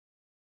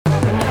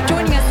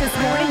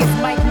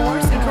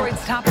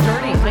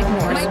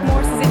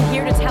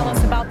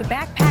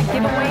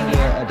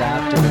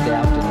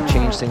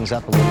things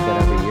up a little bit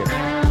every year.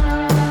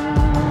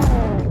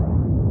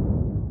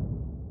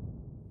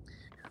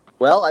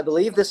 Well, I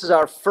believe this is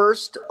our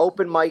first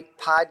open mic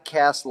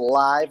podcast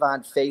live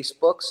on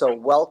Facebook. So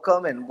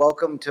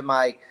welcome to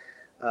my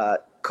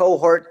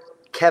cohort,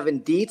 Kevin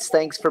Dietz.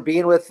 Thanks for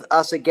being with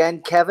us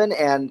again, Kevin.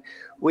 And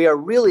we are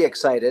really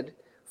excited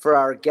for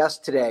our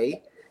guest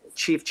today,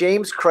 Chief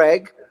James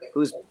Craig,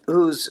 who's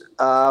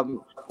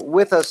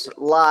with us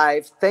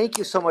live. Thank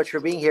you so much for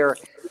being here.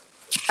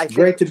 I think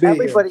Great to be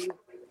here.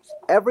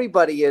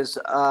 Everybody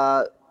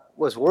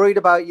was worried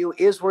about you,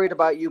 is worried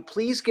about you.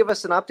 Please give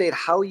us an update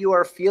how you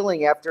are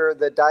feeling after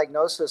the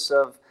diagnosis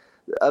of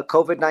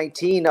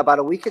COVID-19 about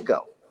a week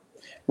ago.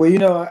 Well,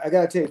 I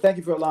got to tell you, thank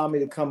you for allowing me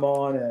to come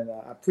on, and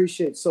I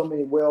appreciate so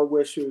many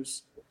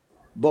well-wishers,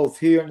 both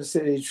here in the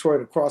city of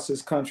Detroit, across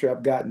this country.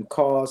 I've gotten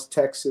calls,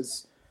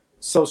 texts,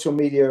 social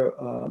media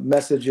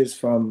messages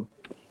from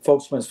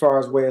folks from as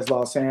far away as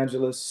Los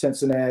Angeles,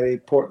 Cincinnati,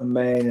 Portland,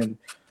 Maine,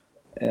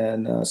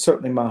 and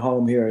certainly my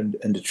home here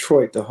in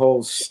Detroit, the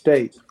whole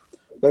state.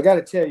 But I got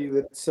to tell you,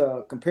 it's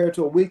compared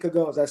to a week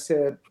ago, as I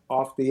said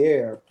off the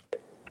air,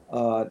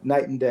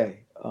 night and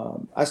day.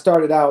 I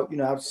started out,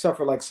 I've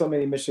suffered like so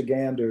many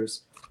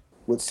Michiganders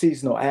with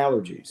seasonal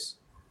allergies,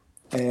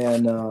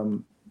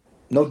 and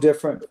no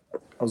different.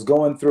 I was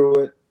going through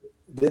it,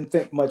 didn't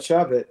think much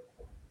of it,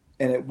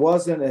 and it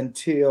wasn't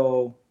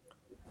until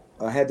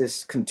I had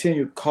this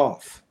continued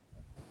cough,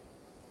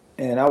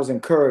 and I was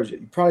encouraged.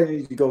 You probably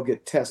need to go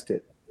get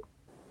tested.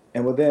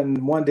 And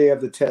within one day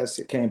of the test,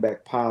 it came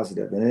back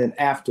positive. And then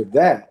after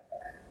that,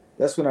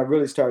 that's when I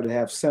really started to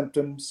have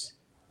symptoms,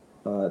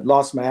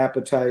 lost my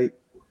appetite,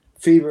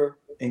 fever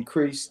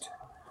increased,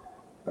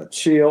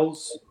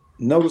 chills,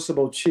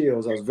 noticeable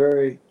chills. I was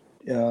very,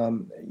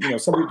 some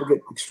people get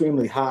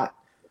extremely hot.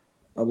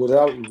 What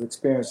I was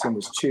experiencing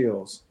was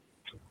chills.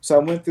 So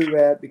I went through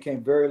that,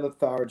 became very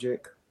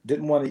lethargic,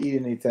 didn't want to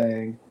eat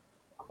anything,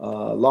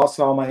 lost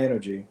all my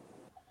energy.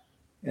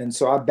 And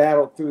so I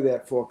battled through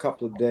that for a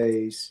couple of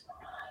days.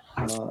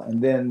 And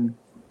then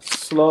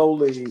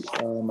slowly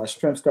my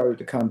strength started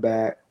to come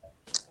back.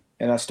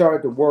 And I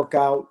started to work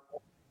out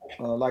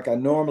like I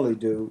normally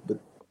do, but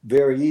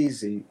very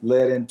easy,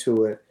 led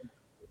into it.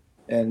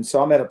 And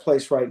so I'm at a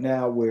place right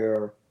now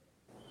where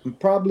I'm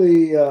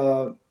probably,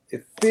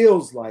 it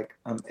feels like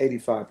I'm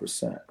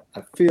 85%.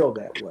 I feel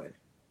that way.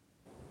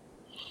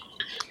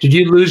 Did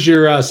you lose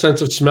your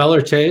sense of smell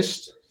or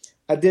taste?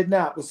 I did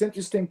not. What's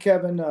interesting,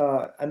 Kevin,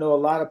 I know a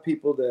lot of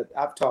people that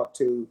I've talked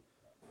to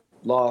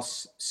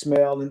lost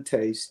smell and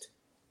taste.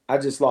 I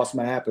just lost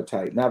my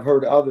appetite. And I've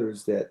heard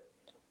others that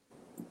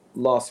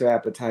lost their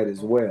appetite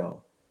as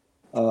well.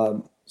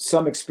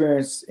 Some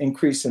experienced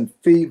increase in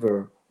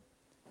fever,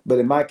 but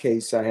in my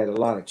case, I had a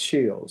lot of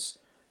chills.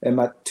 And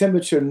my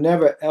temperature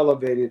never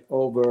elevated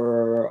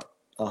over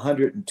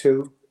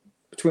 102,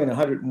 between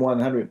 101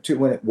 and 102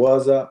 when it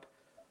was up.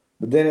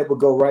 But then it would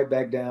go right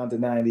back down to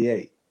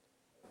 98.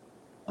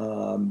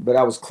 But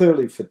I was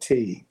clearly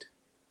fatigued.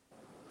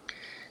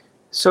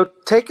 So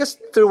take us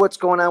through what's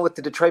going on with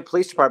the Detroit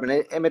Police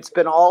Department. And it's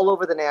been all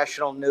over the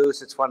national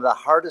news. It's one of the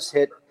hardest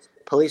hit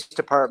police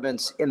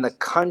departments in the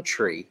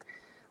country,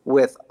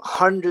 with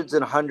hundreds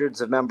and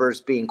hundreds of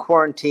members being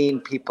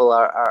quarantined. People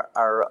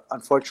are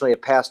unfortunately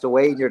have passed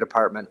away in your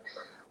department.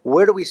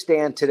 Where do we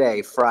stand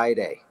today,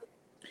 Friday?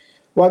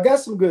 Well, I got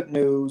some good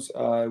news.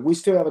 We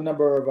still have a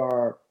number of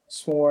our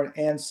sworn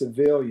and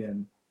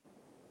civilian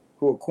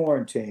who are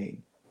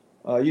quarantined.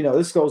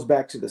 This goes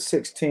back to the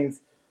 16th.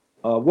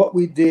 What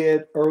we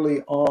did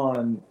early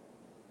on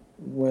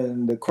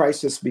when the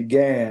crisis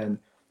began,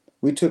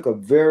 we took a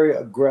very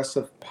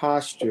aggressive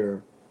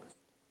posture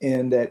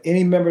in that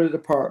any member of the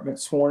department,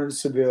 sworn and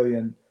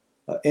civilian,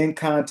 in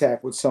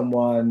contact with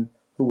someone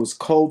who was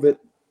COVID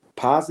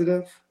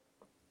positive,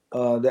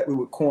 that we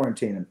would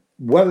quarantine them.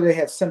 Whether they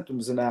had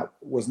symptoms or not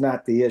was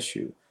not the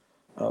issue.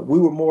 We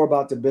were more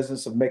about the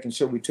business of making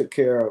sure we took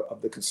care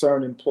of the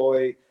concerned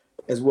employee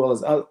as well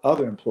as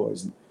other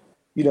employees.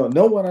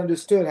 No one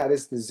understood how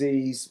this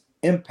disease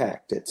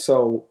impacted.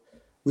 So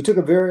we took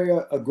a very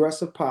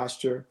aggressive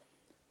posture.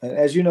 And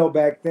as you know,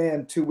 back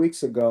then, 2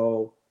 weeks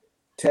ago,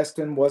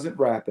 testing wasn't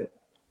rapid.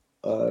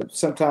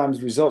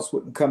 Sometimes results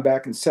wouldn't come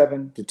back in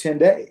 7 to 10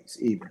 days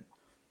even.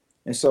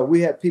 And so we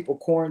had people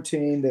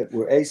quarantined that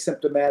were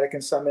asymptomatic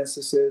in some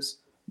instances,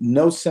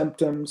 no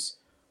symptoms.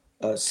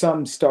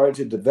 Some started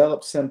to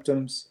develop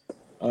symptoms.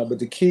 But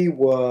the key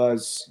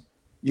was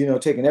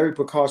taking every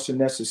precaution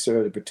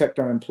necessary to protect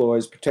our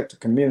employees, protect the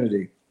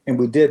community, and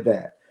we did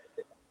that.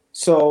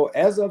 So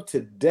as of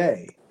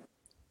today,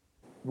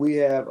 we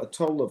have a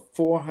total of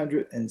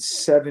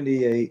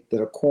 478 that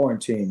are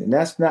quarantined, and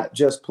that's not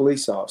just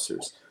police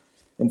officers.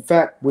 In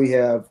fact, we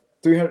have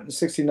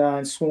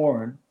 369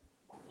 sworn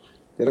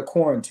that are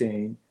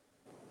quarantined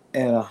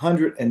and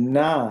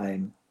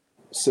 109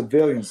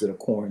 civilians that are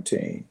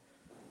quarantined.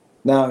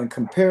 Now, in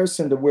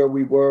comparison to where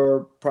we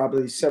were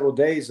probably several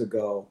days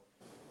ago,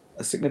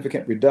 a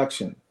significant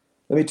reduction.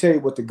 Let me tell you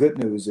what the good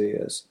news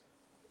is.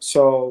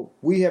 So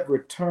we have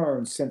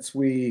returned since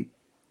we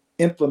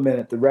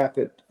implemented the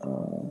rapid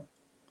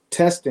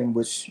testing,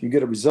 which you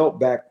get a result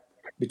back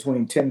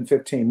between 10 and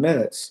 15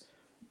 minutes,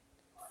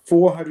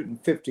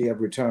 450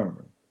 have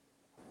returned.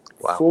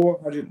 Wow.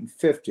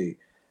 450.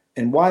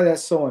 And why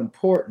that's so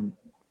important,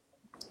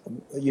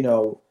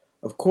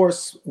 of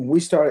course, when we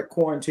started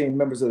quarantining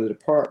members of the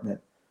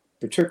department,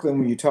 particularly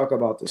when you talk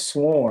about the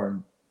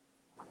sworn,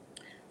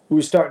 we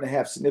were starting to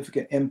have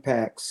significant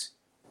impacts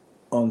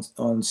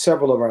on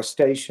several of our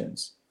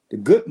stations. The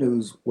good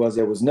news was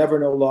there was never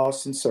no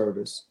loss in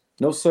service,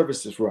 no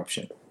service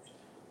disruption.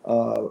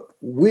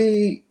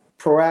 We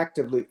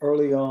proactively,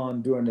 early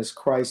on during this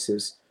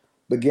crisis,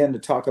 began to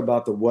talk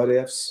about the what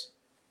ifs.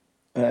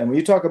 And when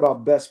you talk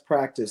about best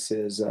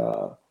practices,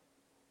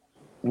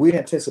 we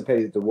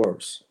anticipated the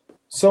worst.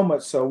 So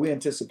much so, we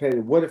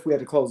anticipated what if we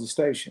had to close the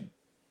station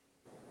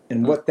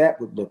and what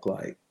that would look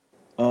like.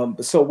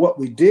 So what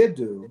we did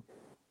do,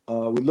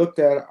 we looked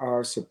at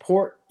our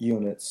support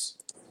units,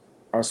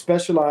 our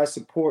specialized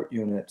support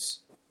units.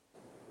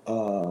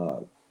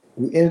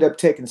 We ended up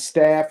taking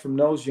staff from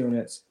those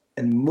units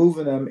and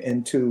moving them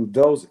into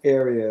those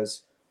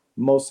areas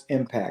most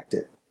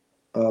impacted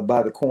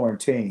by the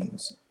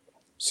quarantines.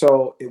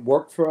 So it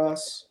worked for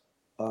us.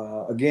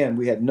 Again,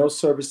 we had no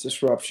service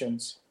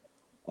disruptions.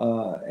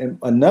 And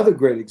another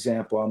great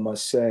example, I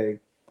must say,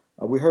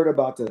 we heard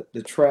about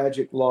the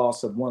tragic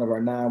loss of one of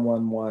our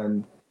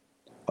 911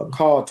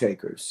 call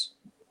takers.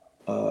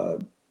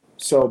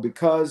 So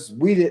because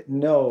we didn't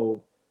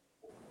know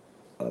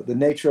the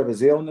nature of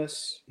his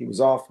illness, he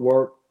was off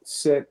work,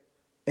 sick,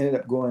 ended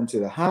up going to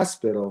the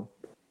hospital.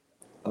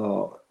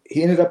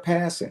 He ended up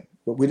passing,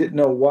 but we didn't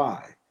know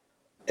why.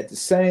 At the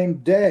same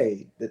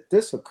day that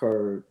this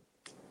occurred,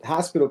 the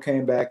hospital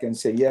came back and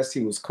said, yes,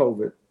 he was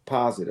COVID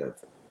positive.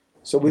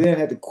 So we then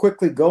had to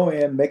quickly go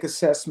in, make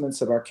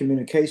assessments of our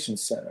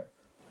communications center.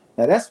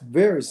 Now that's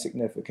very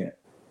significant.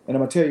 And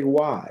I'm gonna tell you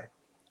why.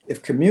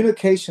 If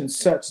communication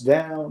shuts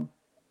down,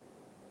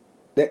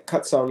 that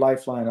cuts our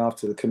lifeline off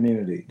to the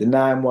community, the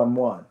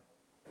 911.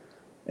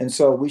 And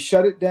so we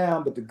shut it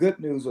down, but the good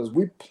news was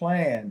we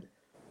planned,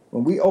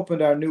 when we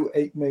opened our new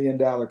 $8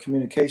 million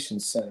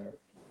communications center,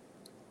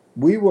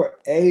 we were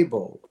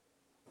able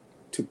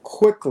to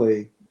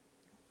quickly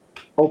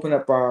open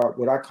up our,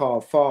 what I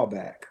call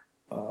fallback.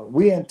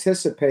 We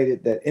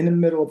anticipated that in the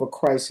middle of a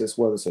crisis,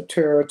 whether it's a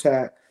terror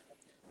attack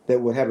that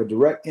would have a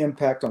direct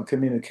impact on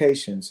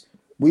communications,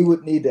 we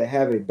would need to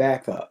have a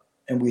backup,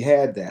 and we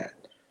had that.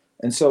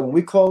 And so when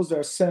we closed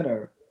our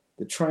center,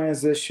 the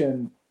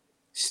transition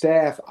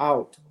staff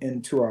out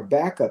into our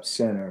backup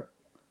center,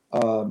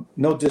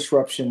 no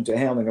disruption to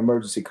handling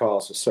emergency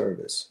calls for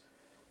service.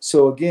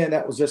 So again,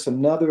 that was just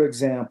another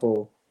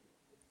example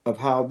of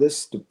how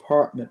this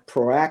department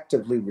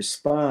proactively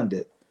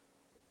responded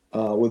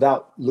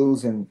without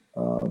losing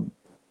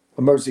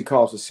emergency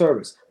calls for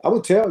service. I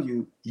will tell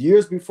you,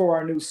 years before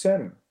our new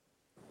center,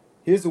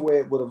 here's the way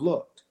it would have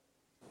looked.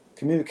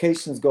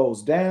 Communications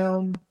goes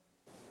down,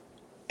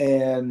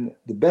 and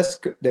the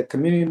best that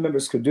community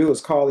members could do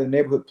is call their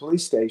neighborhood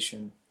police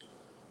station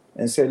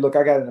and say, look,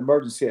 I got an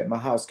emergency at my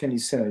house. Can you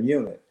send a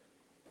unit?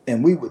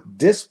 And we would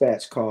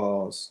dispatch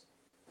calls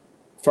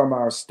from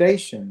our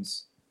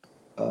stations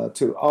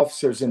to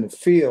officers in the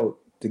field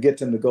to get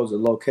them to go to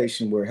the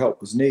location where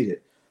help was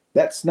needed.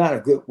 That's not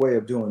a good way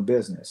of doing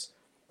business.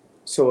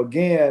 So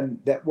again,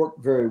 that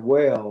worked very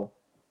well.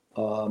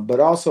 But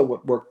also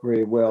what worked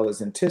very well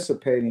is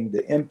anticipating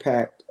the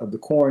impact of the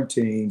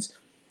quarantines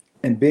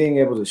and being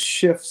able to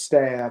shift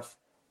staff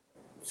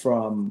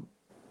from,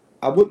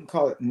 I wouldn't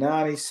call it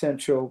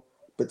non-essential,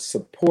 but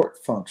support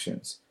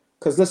functions.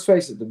 Because let's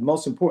face it, the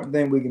most important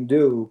thing we can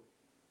do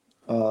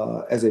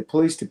as a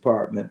police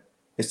department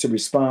is to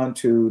respond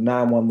to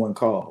 911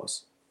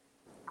 calls.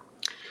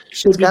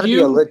 So It's got to be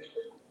a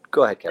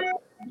go ahead, Kevin.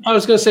 I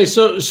was going to say,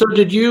 so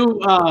did you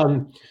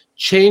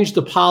change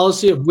the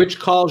policy of which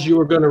calls you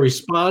were going to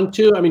respond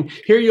to? I mean,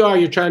 here you are,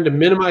 you're trying to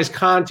minimize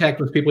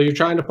contact with people. You're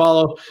trying to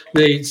follow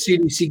the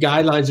CDC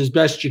guidelines as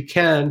best you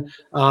can.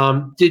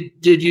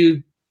 Did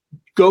you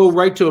go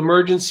right to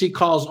emergency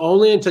calls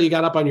only until you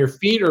got up on your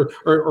feet, or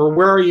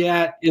where are you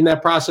at in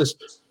that process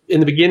in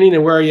the beginning,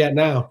 and where are you at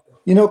now?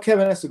 You know,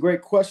 Kevin, that's a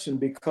great question,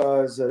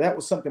 because that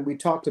was something we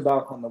talked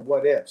about on the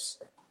what ifs.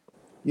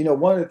 You know,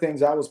 one of the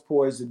things I was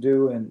poised to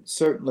do, and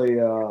certainly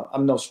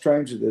I'm no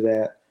stranger to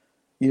that,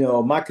 you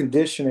know, my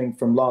conditioning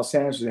from Los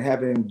Angeles,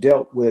 having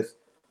dealt with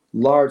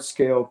large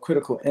scale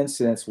critical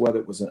incidents, whether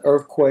it was an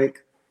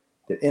earthquake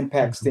that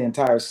impacts the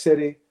entire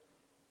city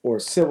or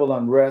civil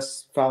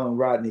unrest following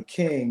Rodney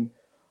King,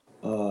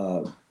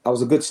 I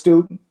was a good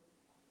student,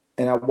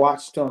 and I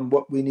watched on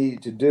what we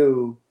needed to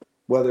do,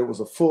 whether it was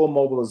a full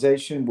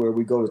mobilization where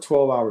we go to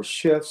 12-hour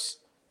shifts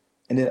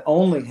and then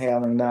only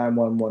handling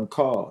 911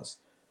 calls.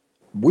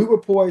 We were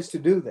poised to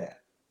do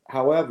that.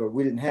 However,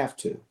 we didn't have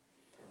to.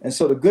 And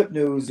so the good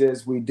news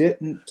is we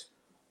didn't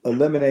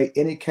eliminate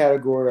any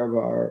category of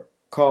our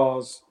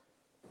calls,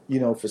 you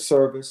know, for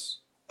service.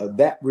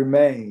 That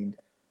remained.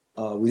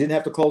 We didn't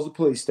have to close the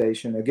police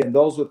station. Again,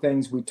 those were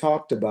things we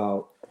talked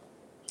about.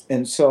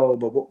 And so,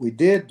 but what we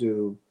did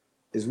do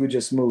is we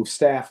just moved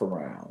staff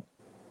around.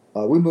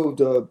 We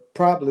moved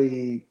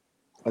probably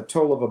a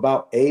total of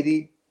about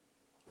 80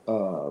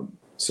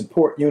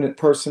 support unit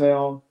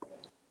personnel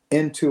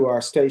into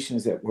our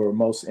stations that were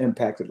most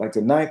impacted, like the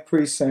 9th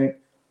Precinct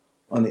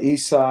on the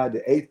east side,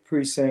 the 8th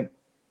Precinct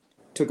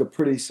took a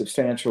pretty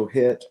substantial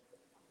hit.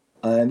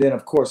 And then,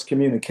 of course,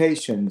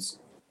 communications,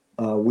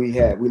 we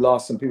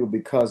lost some people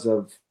because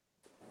of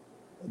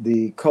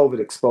the COVID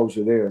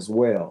exposure there as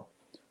well.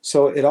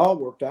 So it all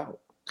worked out.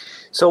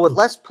 So with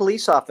less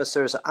police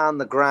officers on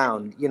the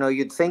ground,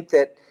 you'd think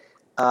that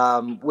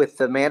with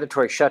the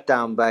mandatory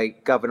shutdown by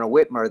Governor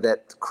Whitmer,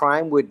 that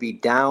crime would be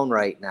down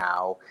right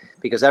now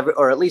because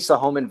or at least the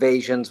home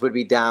invasions would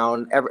be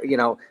down.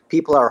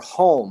 People are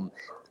home.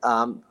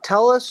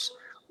 Tell us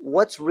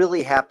what's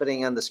really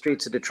happening on the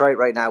streets of Detroit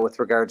right now with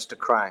regards to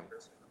crime.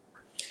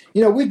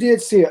 We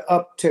did see an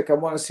uptick. I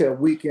want to say a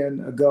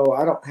weekend ago.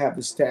 I don't have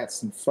the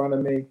stats in front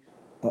of me.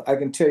 I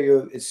can tell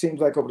you, it seems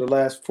like over the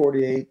last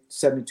 48,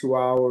 72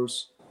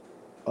 hours,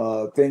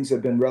 things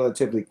have been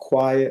relatively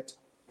quiet.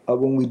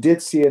 When we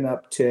did see an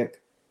uptick,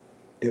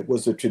 it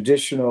was the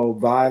traditional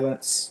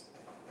violence,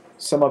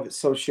 some of it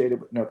associated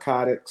with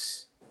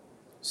narcotics,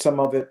 some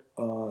of it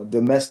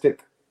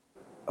domestic.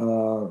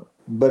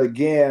 But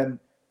again,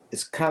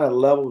 it's kind of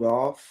leveled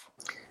off.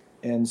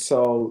 And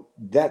so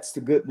that's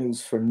the good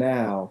news for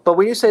now. But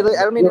when you say,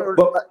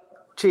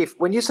 Chief,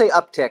 when you say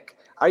uptick,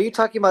 are you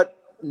talking about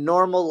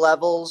normal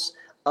levels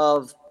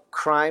of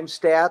crime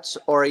stats,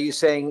 or are you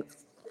saying,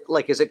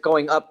 is it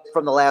going up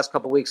from the last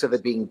couple of weeks of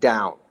it being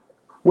down?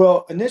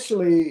 Well,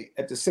 initially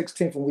at the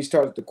 16th, when we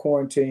started the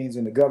quarantines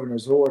and the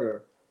governor's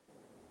order,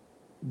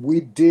 we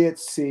did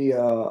see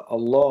a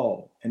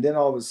lull. And then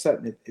all of a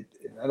sudden,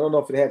 I don't know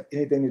if it had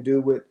anything to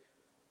do with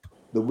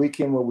the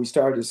weekend where we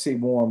started to see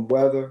warm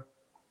weather.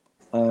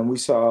 We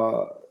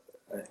saw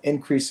an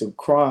increase of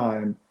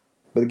crime,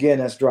 but again,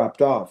 that's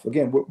dropped off.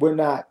 Again, we're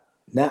not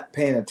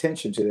paying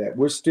attention to that.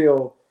 We're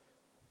still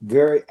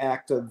very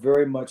active,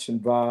 very much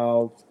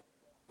involved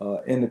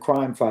in the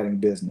crime fighting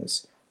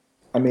business.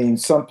 I mean,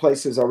 some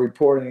places are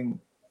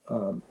reporting,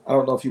 I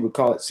don't know if you would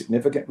call it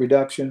significant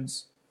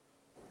reductions.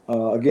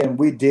 Again,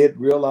 we did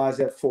realize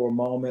that for a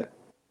moment,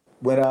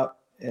 went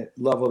up and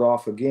leveled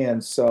off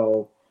again.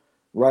 So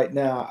right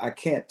now, I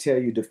can't tell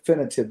you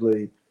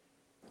definitively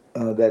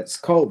that it's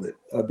COVID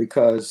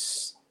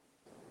because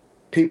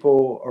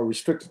people are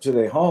restricted to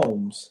their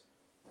homes.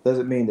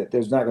 Doesn't mean that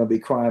there's not going to be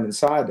crime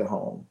inside the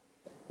home.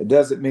 It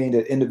doesn't mean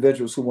that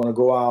individuals who want to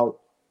go out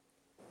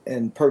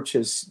and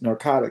purchase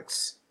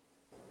narcotics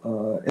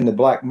in the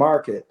black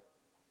market,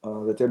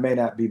 that there may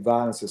not be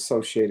violence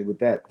associated with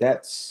that.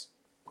 That's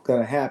going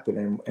to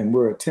happen, and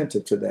we're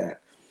attentive to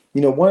that.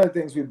 One of the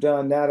things we've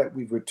done now that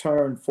we've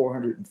returned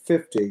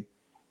 450,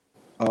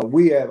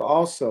 we have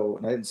also,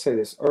 and I didn't say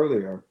this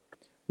earlier,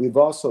 we've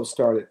also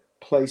started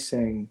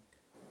placing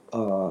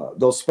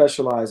those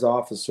specialized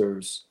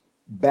officers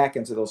back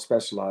into those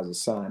specialized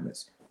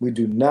assignments. We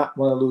do not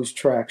want to lose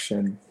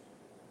traction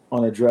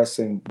on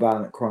addressing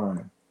violent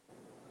crime.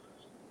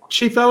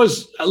 Chief, I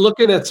was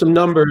looking at some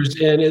numbers,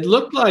 and it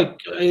looked like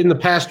in the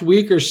past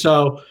week or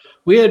so,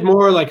 we had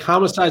more like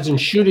homicides and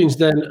shootings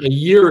than a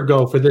year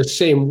ago for this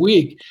same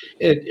week,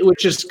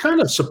 which is kind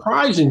of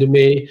surprising to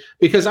me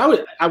because I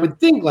would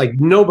think like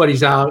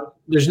nobody's out.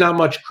 There's not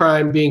much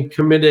crime being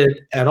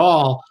committed at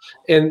all.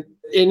 And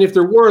if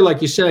there were,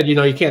 like you said,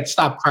 you can't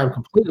stop crime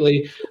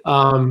completely,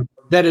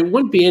 that it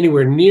wouldn't be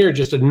anywhere near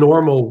just a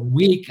normal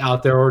week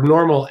out there or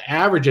normal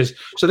averages.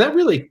 So that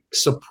really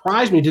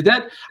surprised me.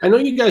 I know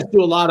you guys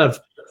do a lot of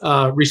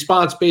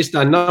response based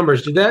on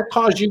numbers. Did that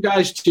cause you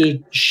guys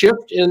to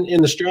shift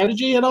in the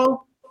strategy at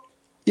all?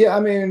 Yeah, I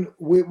mean,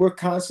 we're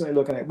constantly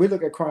we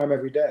look at crime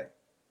every day.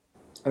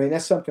 I mean,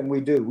 that's something we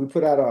do. We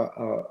put out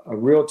a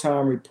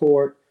real-time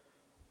report.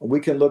 We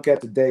can look at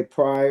the day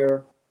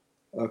prior,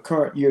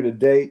 current year to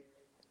date.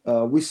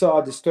 We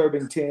saw a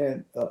disturbing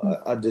trend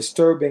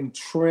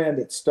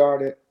that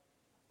started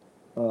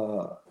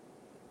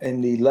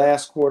in the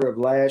last quarter of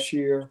last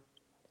year,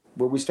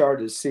 where we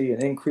started to see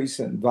an increase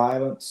in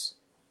violence.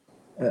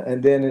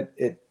 And then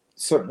it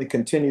certainly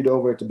continued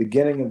over at the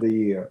beginning of the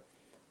year.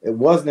 It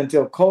wasn't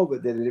until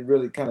COVID that it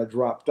really kind of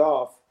dropped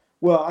off.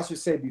 Well, I should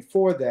say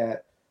before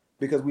that,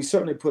 because we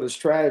certainly put a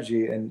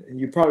strategy, and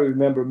you probably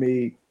remember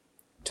me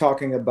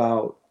talking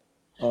about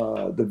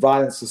the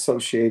violence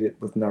associated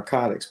with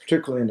narcotics,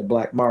 particularly in the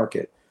black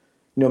market.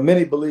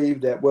 Many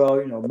believe that,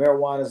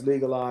 marijuana is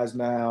legalized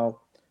now,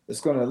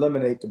 it's going to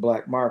eliminate the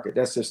black market.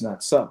 That's just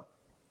not so.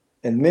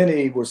 And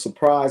many were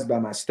surprised by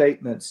my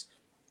statements.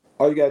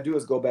 All you got to do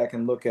is go back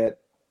and look at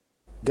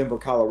Denver,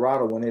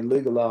 Colorado, when they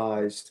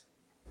legalized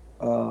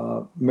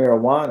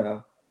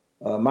marijuana.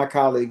 My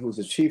colleague, who's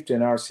a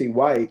chieftain, R.C.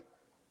 White,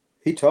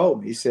 he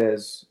told me, he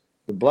says,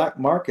 the black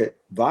market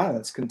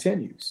violence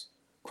continues.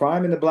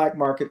 Crime in the black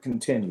market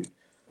continued.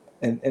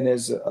 And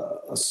there's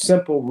a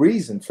simple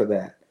reason for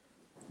that.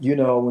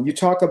 When you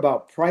talk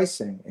about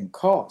pricing and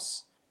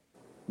costs,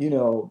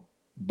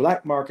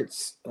 black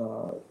markets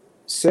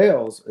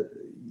sales,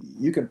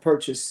 you can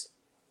purchase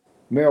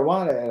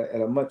marijuana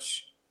at a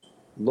much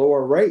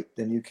lower rate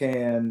than you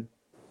can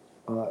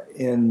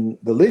in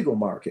the legal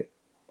market,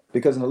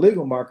 because in the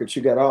legal market,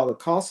 you got all the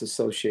costs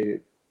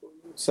associated,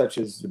 such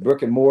as the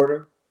brick and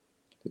mortar,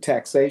 the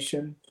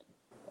taxation,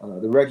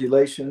 the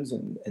regulations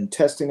and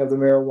testing of the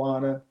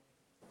marijuana.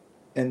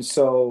 And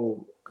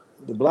so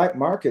the black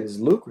market is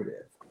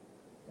lucrative.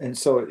 And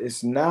so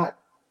it's not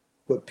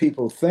what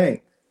people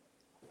think,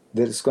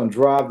 that it's going to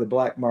drive the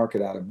black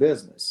market out of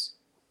business.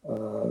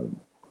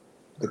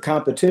 The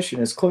competition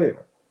is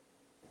clear.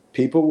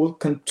 People will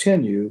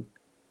continue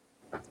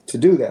to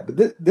do that. But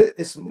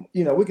this,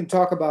 we can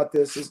talk about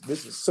this.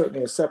 This is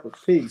certainly a separate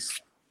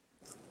piece.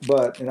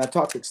 And I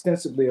talked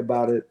extensively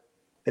about it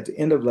at the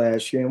end of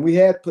last year. And we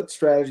had put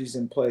strategies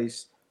in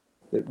place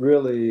that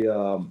really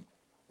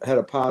had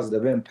a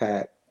positive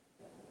impact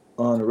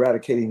on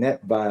eradicating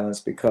that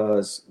violence,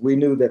 because we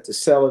knew that the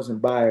sellers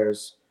and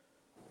buyers,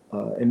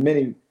 in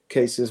many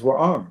cases, were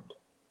armed.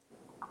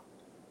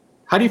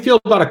 How do you feel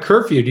about a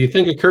curfew? Do you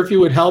think a curfew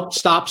would help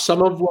stop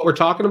some of what we're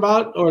talking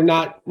about, or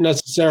not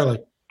necessarily?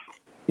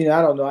 I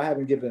don't know. I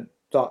haven't given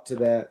thought to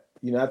that.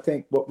 I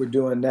think what we're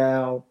doing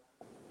now,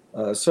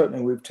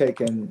 certainly we've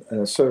taken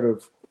an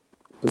assertive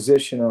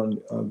position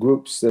on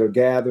groups that are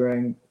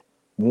gathering,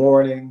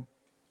 warning,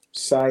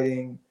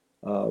 citing.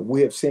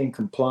 We have seen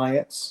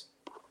compliance.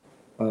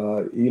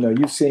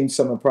 You've seen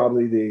some of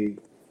probably the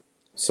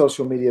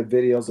social media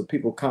videos of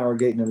people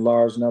congregating in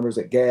large numbers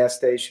at gas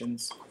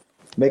stations,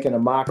 making a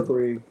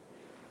mockery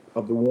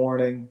of the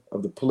warning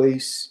of the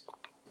police.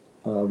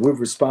 We've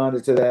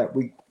responded to that.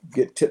 We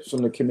get tips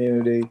from the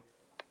community.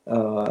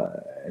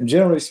 And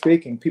generally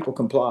speaking, people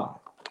comply.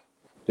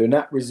 They're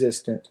not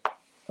resistant.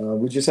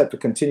 We just have to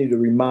continue to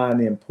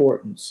remind the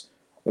importance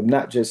of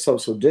not just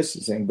social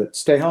distancing, but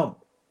stay home.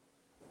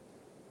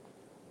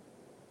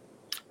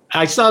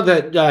 I saw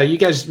that you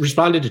guys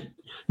responded to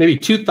maybe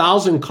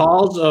 2,000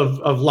 calls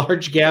of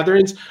large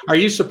gatherings. Are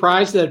you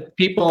surprised that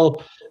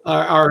people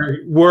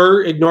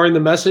were ignoring the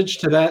message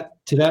to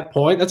that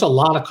point? That's a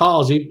lot of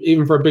calls,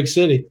 even for a big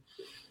city.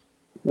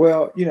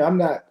 Well,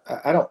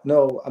 I don't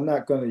know. I'm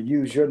not going to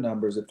use your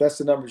numbers. If that's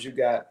the numbers you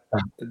got,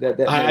 that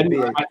may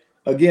be.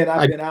 Again,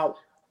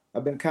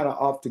 I've been kind of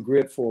off the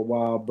grid for a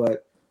while,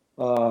 but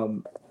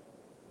I'm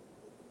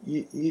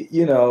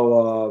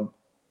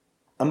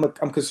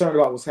concerned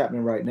about what's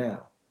happening right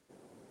now.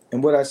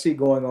 And what I see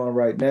going on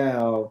right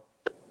now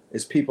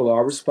is people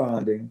are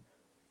responding.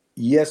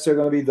 Yes, there are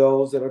going to be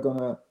those that are going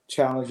to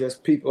challenge us.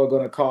 People are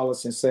going to call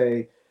us and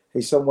say,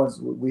 hey, somebody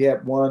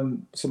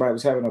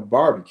was having a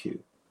barbecue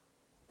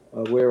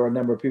where a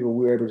number of people,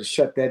 we were able to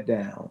shut that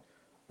down.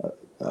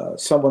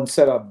 Someone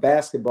set up a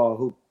basketball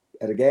hoop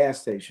at a gas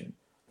station,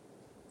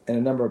 and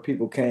a number of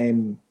people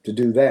came to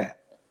do that.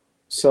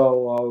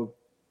 So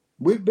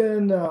we've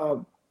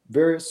been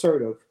very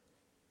assertive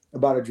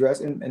about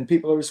addressing, and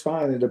people are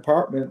responding. The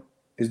department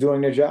is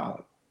doing their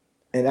job,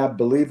 and I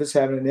believe it's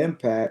having an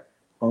impact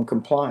on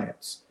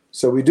compliance.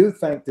 So we do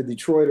thank the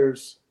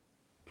Detroiters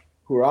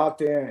who are out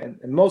there,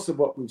 and most of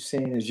what we've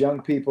seen is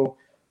young people.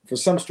 For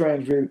some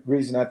strange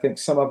reason, I think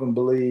some of them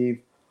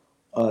believe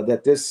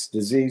that this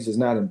disease does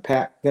not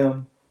impact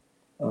them.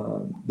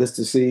 This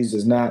disease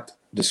does not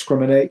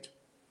discriminate.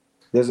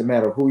 Doesn't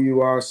matter who you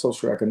are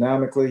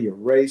socioeconomically, your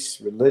race,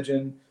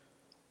 religion,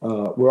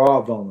 we're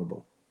all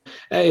vulnerable.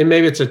 And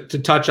maybe it's a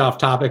touch off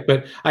topic,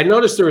 but I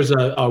noticed there was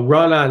a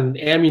run on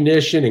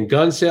ammunition and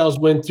gun sales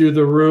went through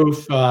the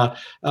roof.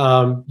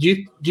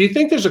 Do you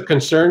think there's a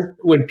concern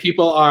when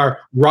people are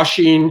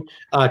rushing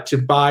to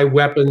buy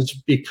weapons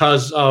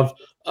because of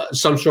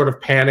some sort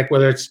of panic,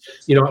 whether it's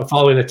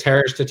following a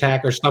terrorist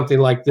attack or something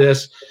like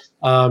this?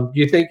 Do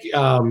you think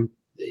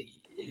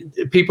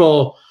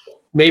people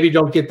maybe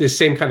don't get the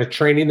same kind of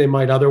training they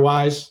might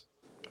otherwise?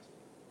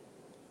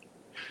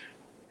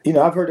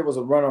 I've heard there was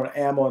a run on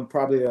ammo and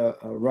probably a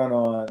run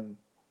on,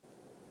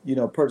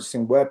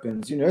 purchasing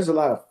weapons. There's a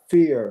lot of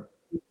fear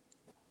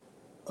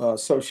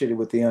associated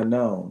with the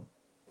unknown,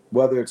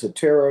 whether it's a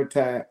terror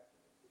attack,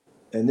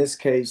 in this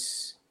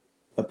case,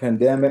 a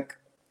pandemic,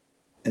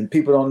 and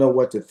people don't know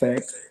what to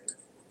think.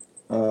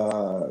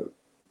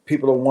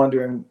 People are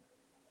wondering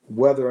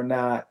whether or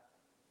not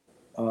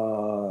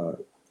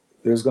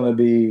there's going to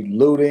be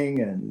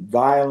looting and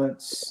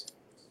violence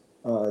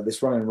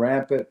that's running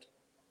rampant.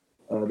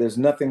 There's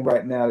nothing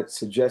right now that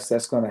suggests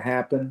that's going to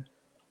happen.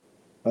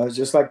 It's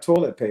just like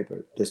toilet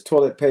paper. Does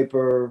toilet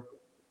paper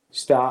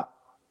stop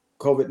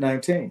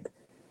COVID-19?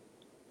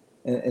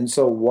 And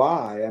so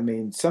why? I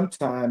mean,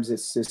 sometimes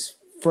it's this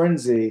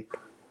frenzy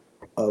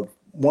of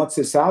once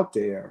it's out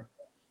there,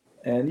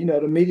 and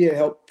the media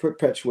help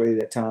perpetuate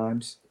it at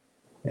times,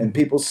 and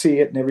people see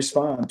it and they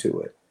respond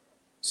to it.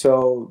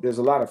 So there's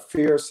a lot of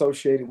fear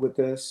associated with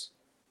this.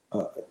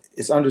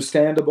 It's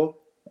understandable.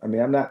 I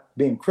mean, I'm not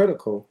being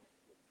critical.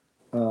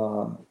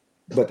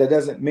 But that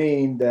doesn't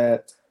mean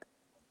that,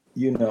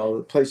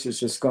 the place is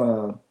just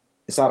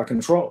it's out of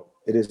control.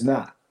 It is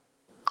not.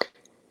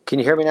 Can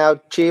you hear me now,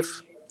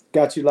 Chief?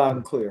 Got you loud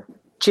and clear.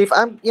 Chief,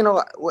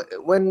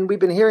 when we've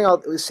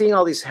been seeing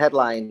all these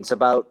headlines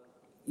about,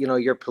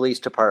 your police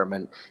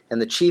department,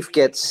 and the chief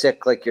gets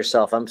sick like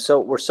yourself,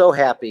 we're so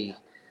happy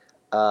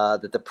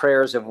that the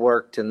prayers have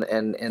worked and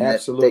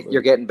Absolutely. that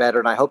you're getting better.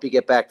 And I hope you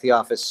get back to the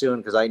office soon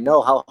because I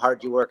know how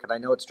hard you work and I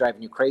know it's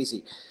driving you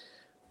crazy.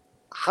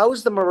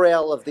 How's the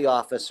morale of the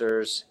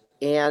officers,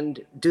 and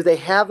do they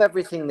have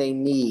everything they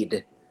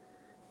need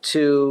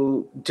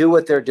to do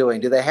what they're doing?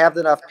 Do they have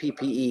enough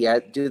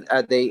PPE? Do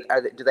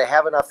they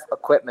have enough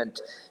equipment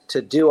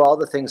to do all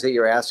the things that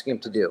you're asking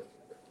them to do?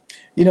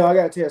 You know, I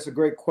got to tell you, it's a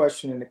great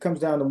question, and it comes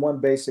down to one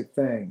basic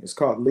thing. It's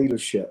called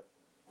leadership.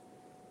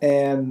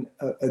 And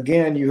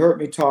again, you heard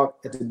me talk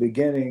at the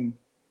beginning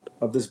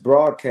of this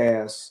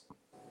broadcast,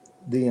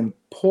 the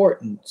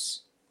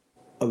importance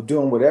of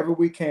doing whatever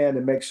we can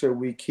to make sure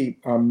we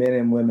keep our men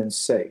and women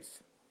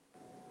safe.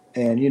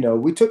 And, you know,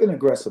 we took an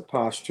aggressive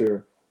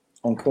posture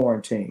on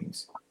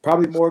quarantines,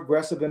 probably more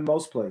aggressive than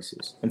most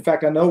places. In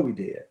fact, I know we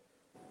did.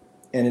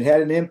 And it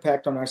had an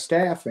impact on our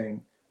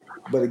staffing.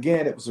 But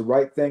again, it was the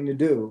right thing to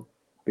do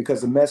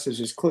because the message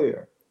is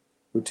clear.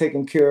 We're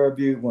taking care of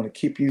you, we want to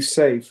keep you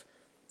safe.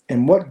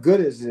 And what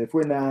good is it if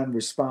we're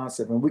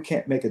non-responsive and we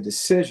can't make a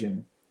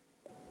decision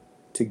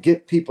to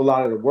get people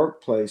out of the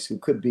workplace who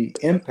could be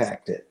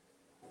impacted?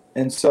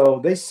 And so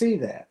they see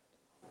that.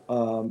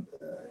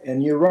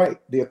 And you're right,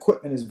 the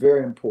equipment is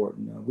very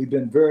important. We've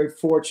been very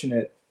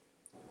fortunate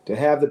to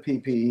have the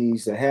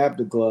PPEs, to have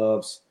the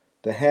gloves,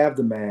 to have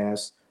the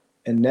masks.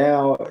 And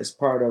now, as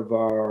part of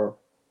our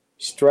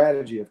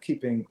strategy of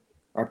keeping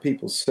our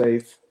people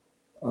safe,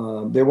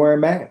 they're wearing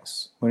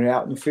masks when they're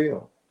out in the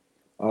field.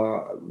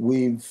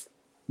 We've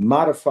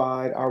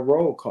modified our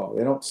roll call.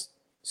 They don't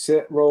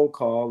sit roll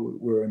call.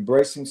 We're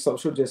embracing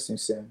social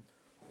distancing.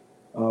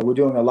 We're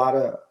doing a lot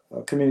of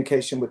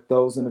communication with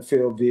those in the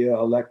field via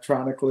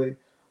electronically.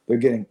 They're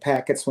getting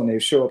packets when they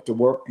show up to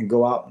work and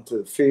go out into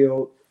the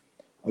field.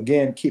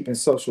 Again, keeping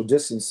social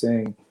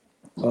distancing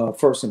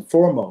first and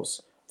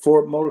foremost.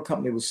 Ford Motor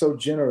Company was so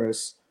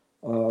generous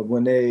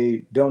when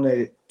they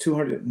donated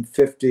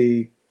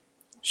 250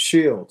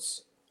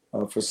 shields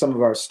for some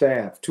of our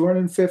staff,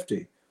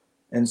 250.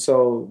 And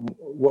so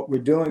what we're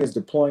doing is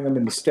deploying them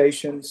in the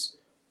stations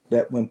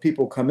that when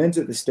people come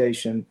into the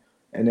station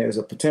and there's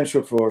a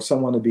potential for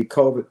someone to be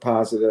COVID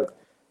positive,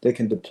 they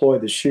can deploy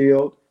the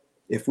shield.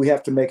 If we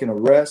have to make an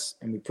arrest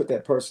and we put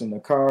that person in the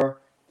car,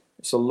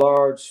 it's a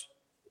large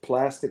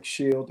plastic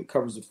shield that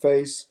covers the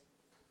face.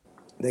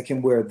 They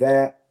can wear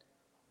that.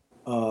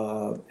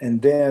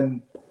 And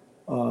then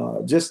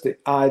just the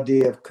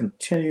idea of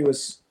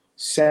continuous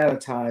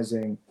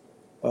sanitizing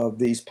of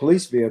these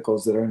police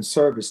vehicles that are in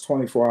service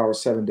 24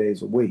 hours, 7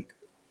 days a week.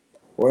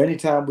 Or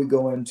anytime we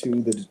go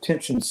into the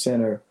detention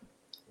center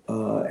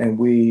and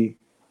we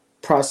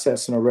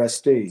process an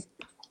arrestee,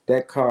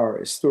 that car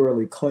is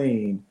thoroughly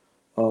clean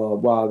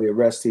while the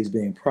arrestee is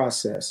being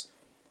processed.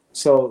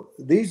 So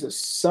these are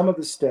some of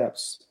the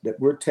steps that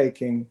we're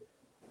taking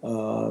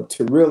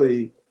to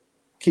really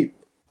keep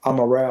our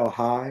morale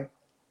high,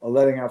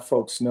 letting our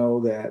folks know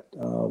that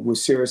we're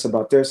serious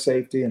about their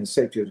safety and the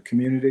safety of the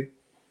community.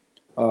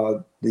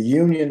 The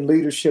union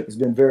leadership has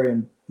been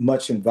very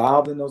much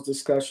involved in those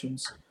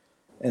discussions.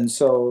 And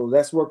so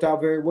that's worked out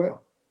very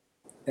well.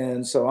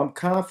 And so I'm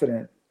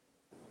confident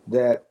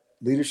that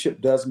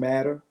leadership does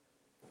matter.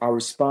 Our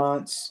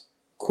response,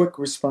 quick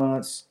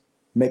response,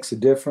 makes a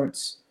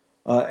difference.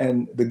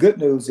 And the good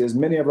news is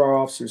many of our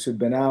officers who've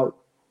been out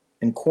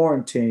in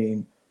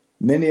quarantine,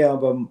 many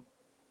of them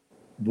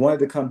wanted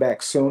to come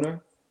back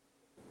sooner.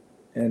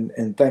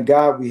 And thank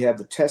God we have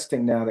the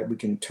testing now that we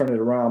can turn it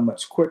around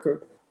much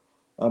quicker.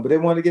 But they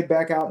want to get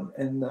back out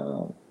and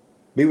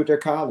be with their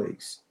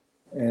colleagues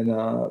and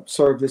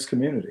serve this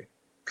community.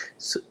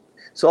 So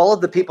all of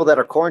the people that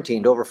are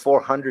quarantined, over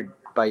 400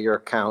 by your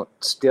count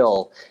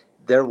still,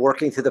 they're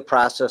working through the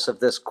process of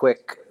this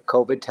quick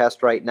COVID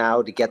test right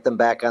now to get them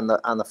back on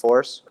the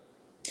force?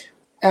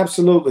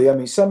 Absolutely. I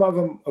mean, some of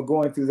them are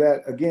going through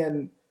that.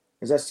 Again,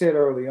 as I said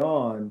early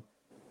on,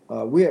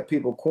 we have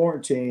people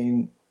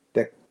quarantined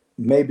that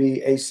may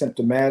be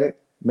asymptomatic,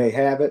 may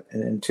have it,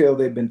 and until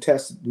they've been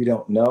tested, we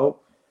don't know.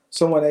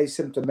 Someone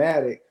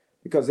asymptomatic,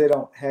 because they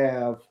don't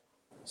have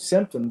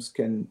symptoms,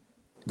 can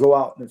go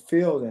out in the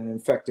field and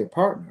infect their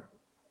partner.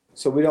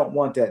 So we don't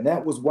want that. And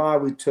that was why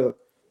we took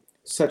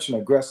such an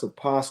aggressive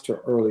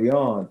posture early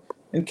on.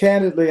 And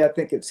candidly, I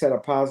think it's had a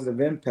positive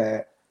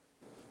impact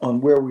on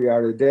where we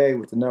are today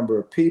with the number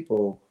of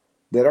people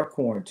that are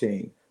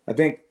quarantined. I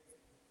think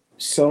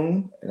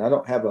soon, and I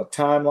don't have a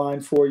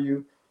timeline for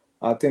you,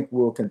 I think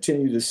we'll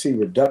continue to see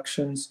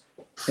reductions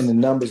in the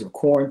numbers of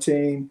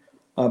quarantine.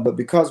 But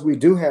because we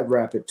do have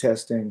rapid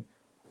testing,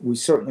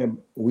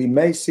 we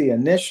may see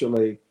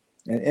initially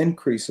an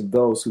increase of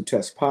those who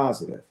test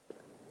positive.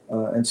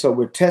 And so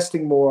we're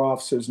testing more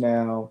officers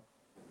now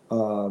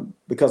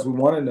because we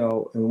want to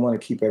know and we want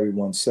to keep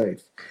everyone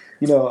safe.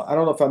 You know, I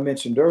don't know if I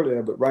mentioned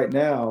earlier, but right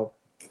now,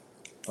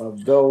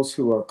 of those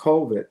who are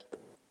COVID,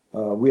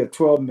 we have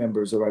 12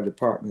 members of our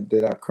department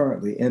that are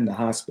currently in the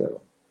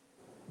hospital.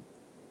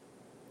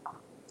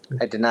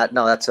 I did not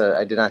know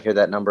I did not hear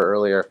that number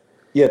earlier.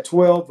 Yeah,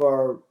 12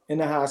 are in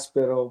the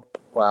hospital.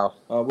 Wow.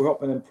 We're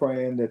hoping and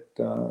praying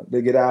that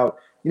they get out.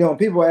 You know, when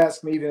people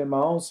ask me, even in my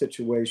own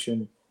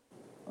situation,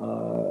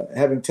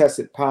 having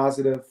tested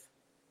positive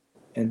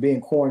and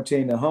being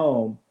quarantined at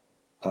home,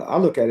 I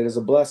look at it as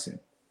a blessing,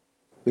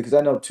 because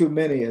I know too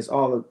many, as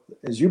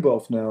you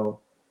both know,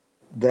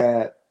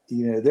 that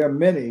there are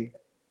many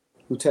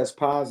who test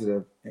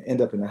positive and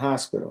end up in the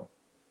hospital.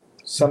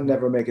 Some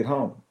never make it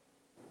home,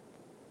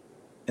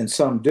 and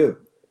some do.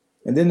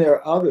 And then there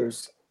are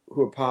others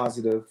who are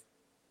positive,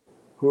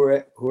 who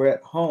are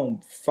at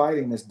home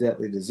fighting this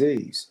deadly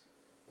disease.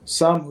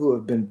 Some who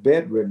have been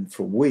bedridden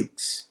for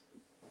weeks.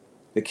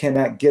 They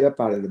cannot get up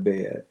out of the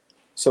bed.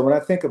 So when I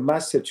think of my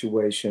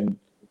situation,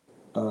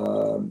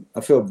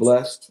 I feel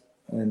blessed,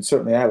 and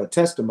certainly I have a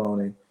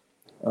testimony.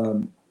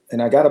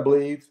 And I got to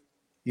believe,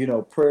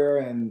 prayer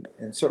and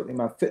certainly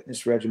my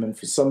fitness regimen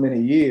for so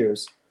many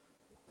years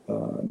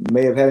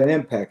may have had an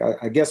impact.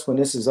 I guess when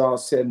this is all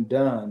said and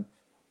done,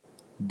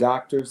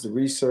 doctors, the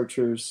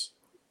researchers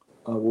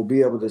will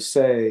be able to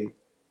say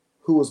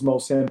who was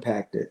most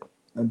impacted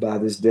by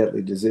this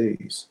deadly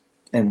disease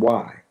and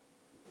why.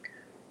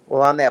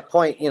 Well, on that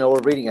point, we're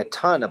reading a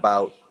ton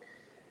about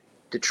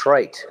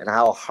Detroit and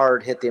how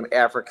hard hit the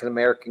African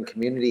American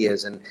community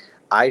is. And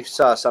I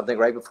saw something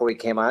right before we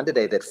came on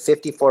today that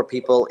 54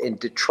 people in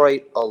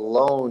Detroit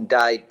alone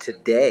died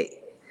today.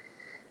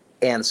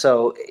 And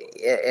so,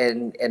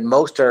 and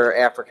most are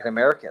African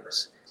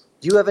Americans.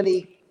 Do you have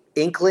any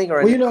inkling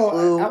or any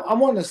clue? I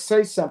want to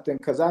say something,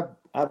 because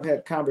I've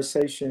had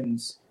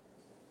conversations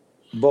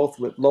both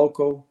with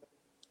local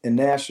and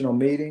national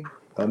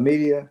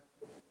media,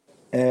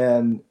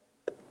 and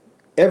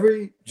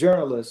every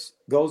journalist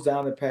goes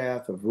down the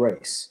path of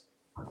race.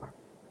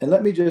 And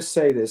let me just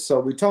say this. So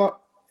we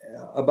talk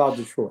about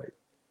Detroit.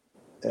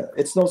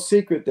 It's no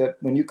secret that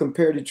when you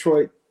compare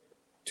Detroit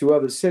to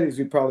other cities,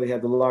 we probably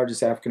have the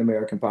largest African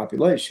American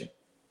population.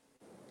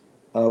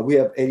 We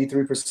have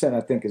 83%,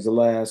 I think is the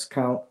last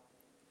count.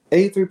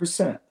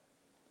 83%.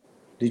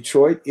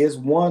 Detroit is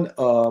one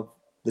of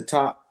the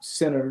top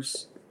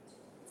centers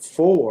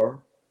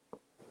for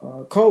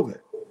COVID.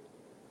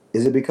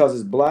 Is it because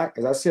it's Black?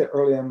 As I said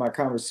earlier in my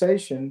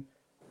conversation,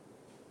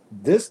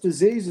 this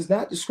disease does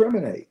not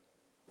discriminate.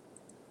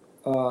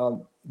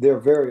 They're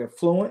very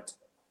affluent.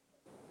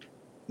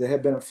 They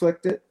have been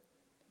afflicted.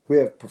 We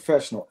have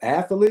professional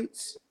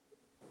athletes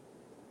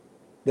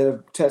that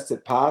have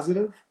tested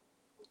positive.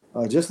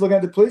 Just looking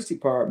at the police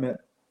department,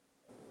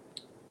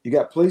 you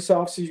got police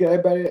officers, you got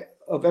everybody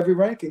of every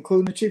rank,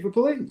 including the chief of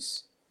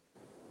police.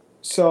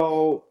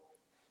 So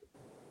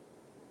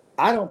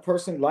I don't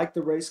personally like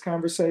the race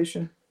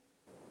conversation.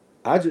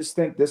 I just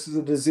think this is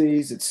a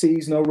disease that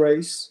sees no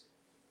race.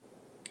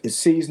 It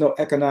sees no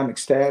economic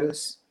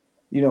status.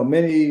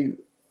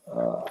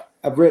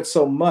 I've read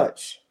so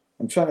much.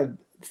 I'm trying to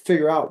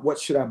figure out what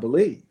should I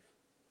believe.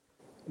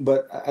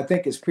 But I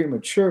think it's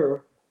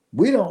premature.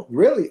 We don't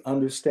really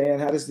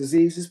understand how this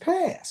disease is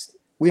passed.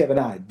 We have an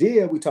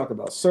idea. We talk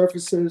about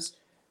surfaces.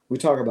 We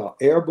talk about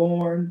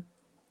airborne.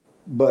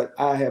 But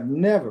I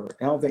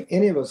don't think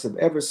any of us have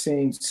ever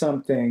seen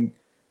something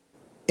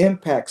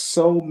impact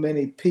so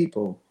many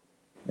people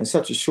in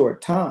such a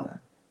short time.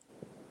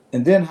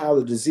 And then how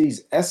the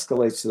disease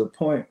escalates to the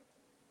point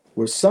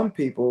where some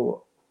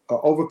people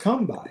are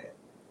overcome by it.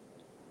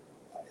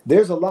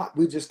 There's a lot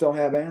we just don't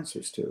have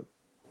answers to.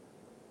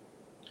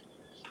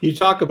 You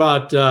talk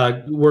about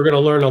we're going to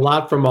learn a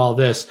lot from all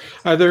this.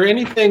 Are there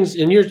any things,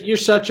 and you're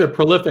such a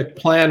prolific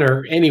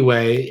planner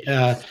anyway,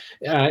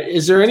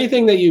 is there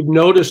anything that you've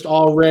noticed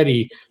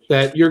already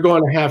that you're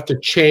going to have to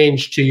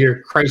change to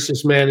your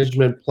crisis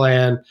management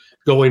plan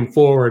going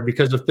forward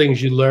because of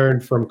things you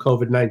learned from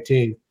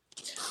COVID-19?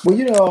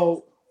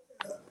 Well,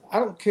 I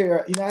don't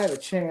care. I had a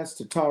chance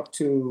to talk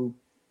to,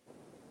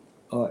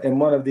 in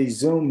one of these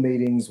Zoom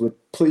meetings with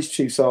police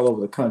chiefs all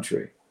over the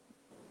country.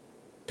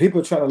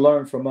 People are trying to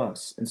learn from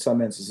us in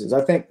some instances.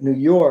 I think New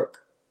York,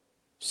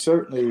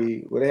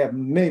 certainly, they have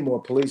many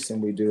more police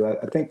than we do.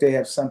 I think they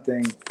have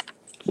something,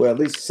 at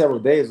least several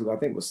days ago, I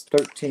think it was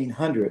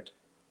 1,300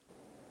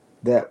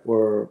 that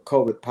were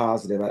COVID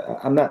positive.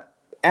 I'm not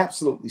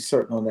absolutely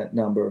certain on that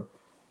number.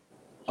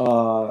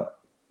 But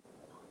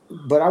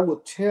I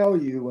will tell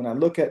you, when I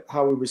look at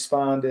how we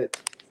responded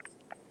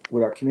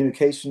with our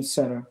communications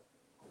center,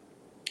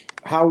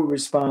 how we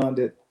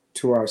responded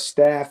to our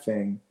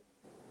staffing,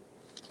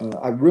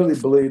 I really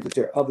believe that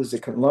there are others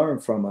that can learn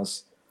from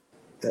us.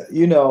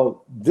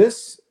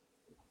 This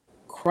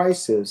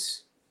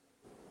crisis,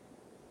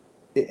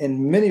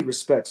 in many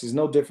respects, is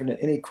no different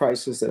than any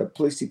crisis that a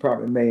police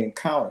department may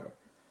encounter.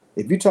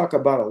 If you talk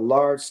about a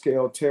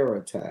large-scale terror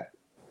attack,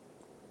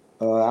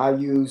 I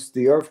used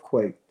the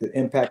earthquake that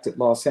impacted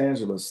Los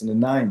Angeles in the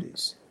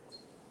 90s,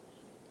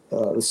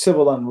 the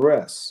civil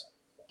unrest.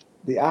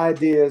 The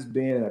idea is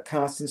being in a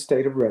constant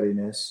state of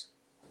readiness.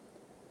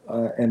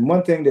 And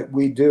one thing that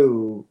we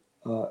do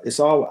I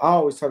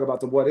always talk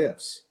about the what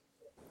ifs.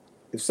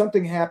 If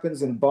something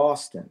happens in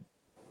Boston,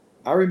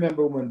 I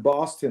remember when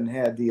Boston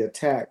had the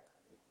attack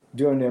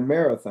during their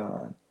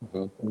marathon,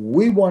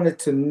 we wanted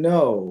to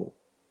know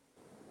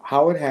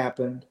how it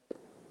happened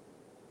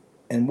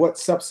and what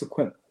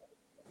subsequent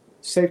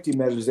safety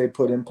measures they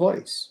put in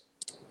place.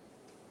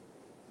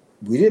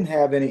 we didn't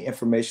have any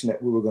information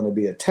that we were going to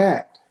be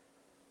attacked,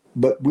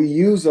 but we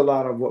use a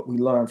lot of what we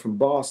learned from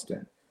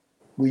Boston.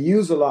 We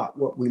use a lot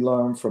what we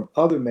learned from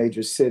other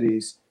major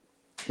cities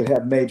that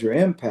have major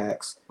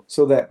impacts,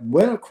 so that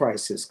when a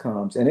crisis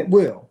comes, and it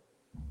will,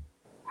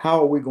 how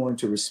are we going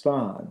to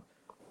respond?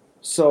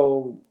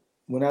 So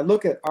when I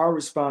look at our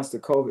response to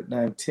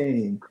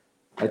COVID-19,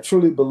 I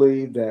truly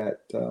believe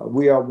that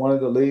we are one of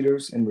the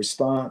leaders in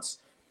response.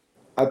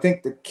 I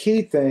think the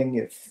key thing,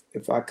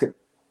 if I could,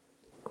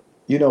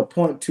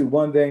 point to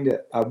one thing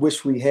that I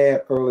wish we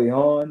had early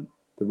on,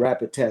 the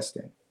rapid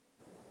testing.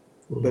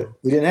 But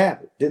we didn't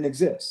have it, didn't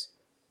exist.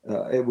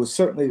 It was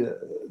certainly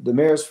the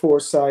mayor's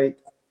foresight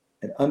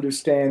and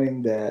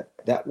understanding that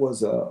that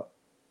was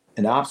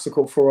an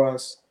obstacle for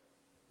us,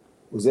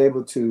 was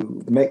able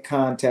to make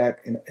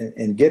contact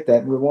and get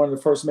that. And we're one of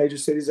the first major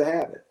cities to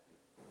have it.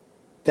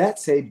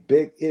 That's a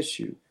big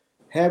issue.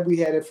 Had we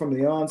had it from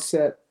the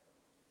onset,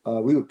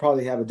 we would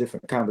probably have a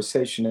different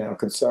conversation now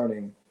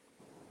concerning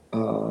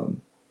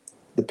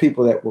the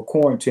people that were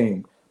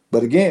quarantined.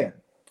 But again,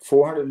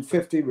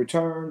 450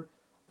 returned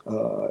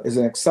is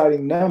an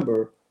exciting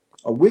number.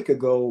 A week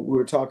ago, we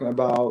were talking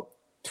about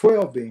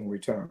 12 being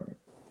returned.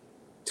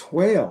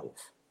 12.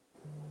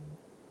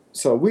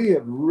 So we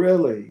have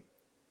really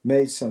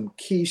made some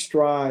key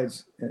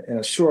strides in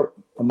a short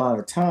amount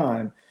of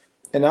time.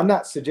 And I'm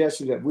not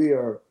suggesting that we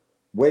are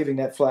waving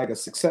that flag of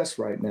success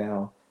right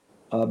now,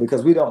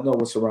 because we don't know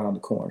what's around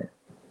the corner.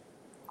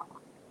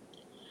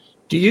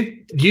 Do you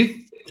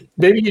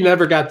maybe you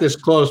never got this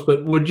close,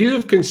 but would you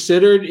have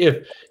considered,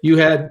 if you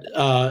had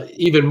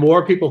even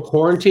more people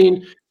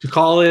quarantined, to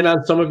call in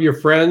on some of your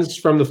friends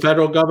from the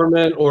federal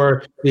government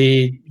or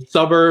the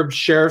suburb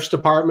sheriff's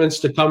departments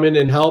to come in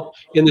and help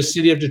in the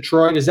city of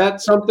Detroit? Is that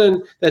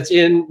something that's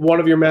in one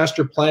of your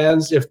master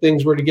plans if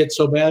things were to get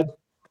so bad?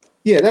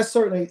 Yeah, that's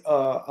certainly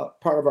a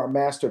part of our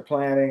master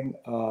planning.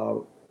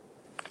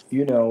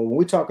 When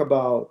we talk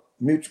about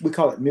we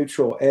call it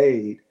mutual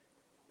aid,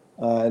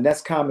 and that's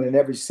common in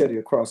every city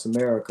across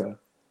America.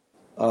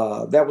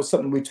 That was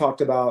something we talked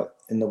about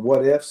in the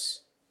what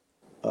ifs.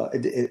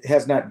 It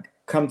has not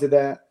come to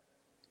that,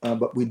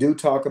 but we do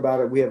talk about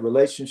it. We have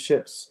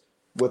relationships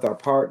with our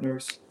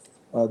partners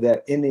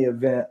that in the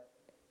event,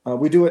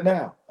 we do it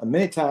now.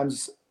 Many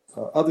times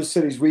other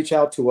cities reach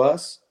out to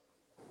us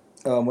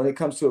when it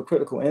comes to a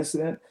critical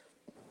incident.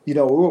 We're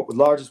the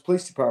largest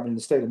police department in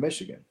the state of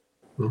Michigan.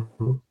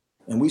 Mm-hmm.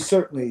 And we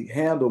certainly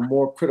handle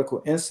more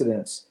critical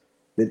incidents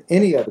than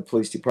any other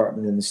police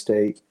department in the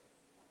state.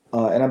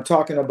 And I'm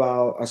talking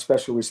about our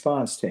special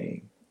response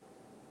team.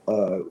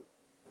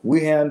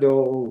 We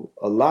handle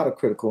a lot of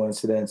critical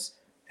incidents,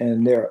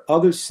 and there are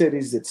other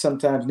cities that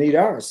sometimes need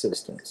our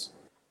assistance.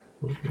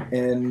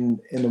 And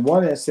in the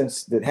one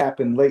instance that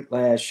happened late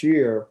last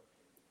year,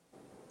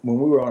 when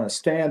we were on a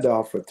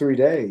standoff for 3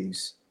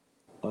 days,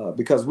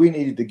 because we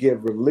needed to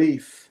give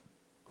relief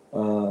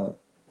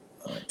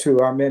to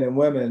our men and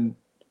women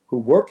who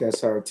work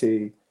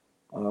SRT,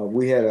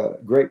 we had a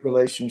great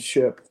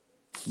relationship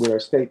with our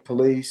state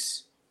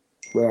police,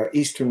 with our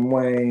Eastern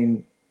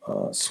Wayne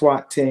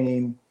SWAT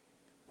team,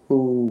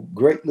 who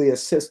greatly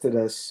assisted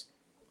us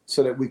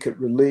so that we could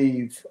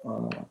relieve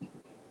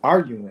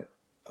our unit.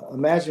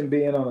 Imagine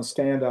being on a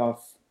standoff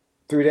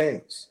 3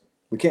 days.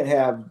 We can't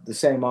have the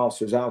same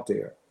officers out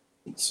there.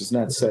 It's just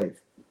not safe.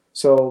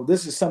 So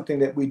this is something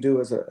that we do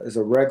as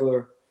a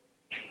regular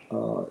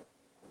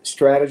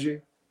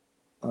strategy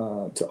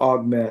to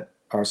augment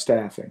our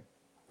staffing.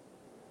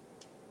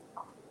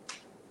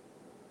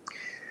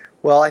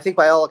 Well, I think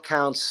by all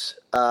accounts,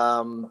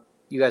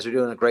 you guys are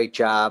doing a great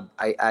job.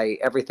 I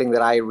everything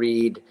that I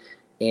read,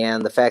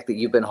 and the fact that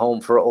you've been home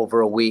for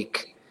over a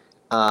week,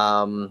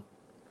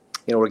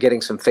 we're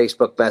getting some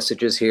Facebook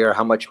messages here,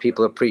 how much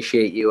people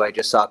appreciate you. I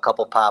just saw a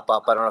couple pop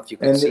up. I don't know if you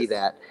can see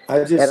that.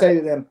 I just say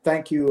to them,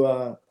 thank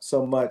you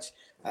so much.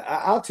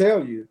 I'll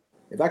tell you,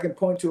 if I can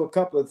point to a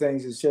couple of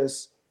things, it's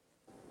just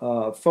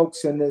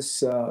folks in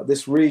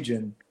this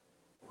region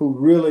who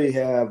really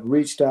have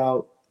reached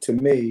out to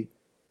me,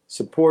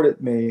 supported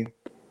me,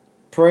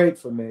 prayed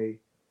for me,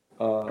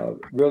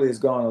 really has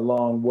gone a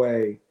long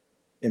way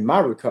in my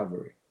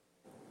recovery.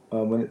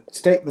 When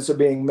statements are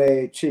being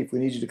made, Chief, we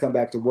need you to come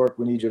back to work,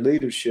 we need your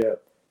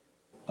leadership,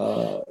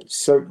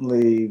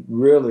 certainly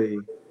really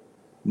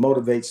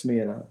motivates me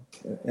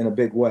in a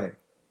big way.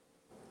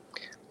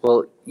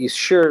 Well, you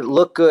sure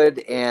look good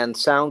and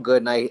sound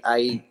good, and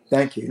I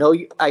thank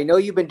you. I know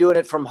you've been doing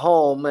it from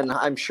home, and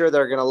I'm sure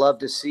they're going to love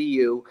to see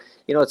you.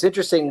 It's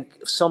interesting.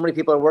 So many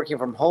people are working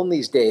from home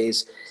these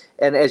days,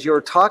 and as you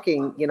were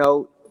talking,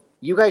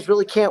 you guys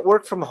really can't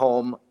work from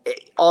home.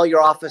 All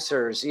your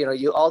officers,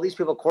 all these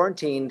people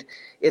quarantined.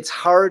 It's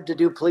hard to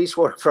do police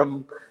work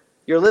from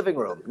your living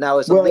room. Now,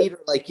 as a leader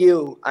like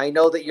you, I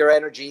know that your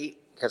energy,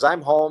 because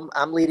I'm home,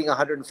 I'm leading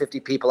 150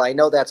 people. I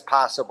know that's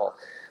possible.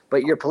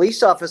 But your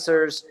police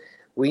officers,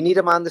 we need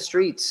them on the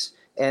streets.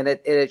 And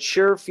it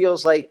sure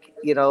feels like,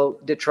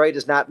 Detroit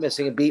is not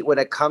missing a beat when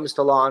it comes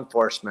to law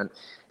enforcement.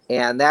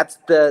 And that's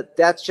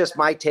just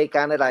my take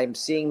on it. I'm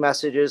seeing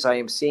messages. I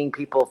am seeing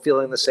people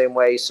feeling the same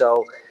way.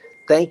 So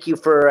thank you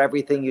for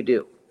everything you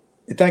do.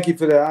 Thank you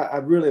for that. I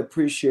really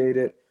appreciate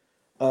it.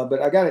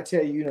 But I got to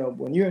tell you,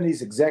 when you're in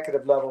these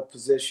executive level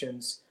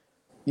positions,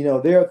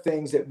 there are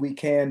things that we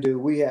can do.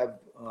 We have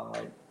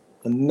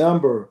a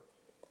number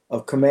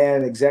of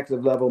command and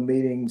executive level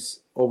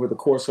meetings over the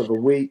course of a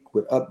week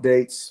with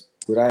updates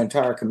with our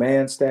entire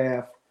command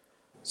staff.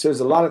 So there's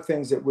a lot of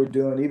things that we're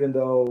doing, even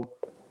though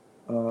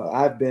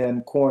I've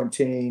been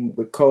quarantined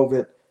with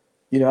COVID,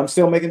 I'm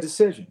still making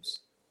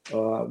decisions.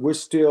 We're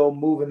still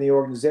moving the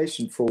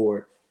organization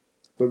forward.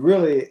 But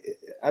really,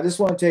 I just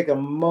want to take a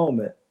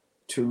moment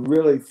to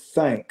really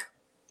thank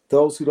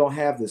those who don't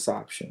have this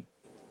option.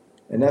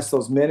 And that's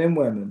those men and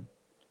women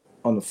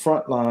on the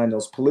front line,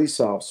 those police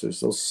officers,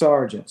 those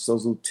sergeants,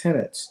 those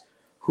lieutenants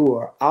who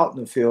are out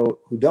in the field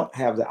who don't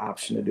have the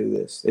option to do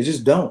this. They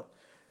just don't.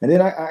 And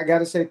then I got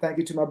to say thank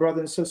you to my brothers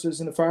and sisters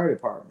in the fire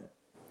department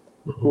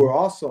who are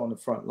also on the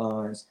front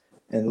lines.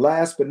 And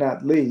last but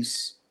not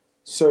least,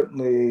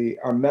 certainly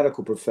our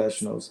medical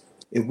professionals.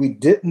 If we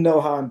didn't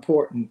know how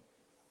important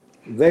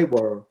they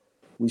were,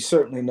 we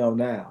certainly know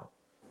now.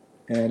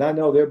 And I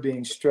know they're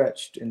being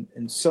stretched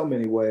in so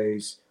many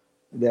ways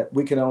that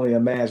we can only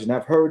imagine.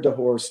 I've heard the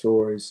horror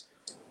stories.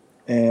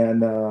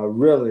 And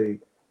really,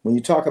 when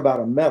you talk about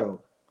a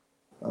medal,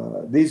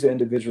 these are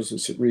individuals who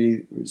should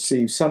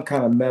receive some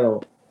kind of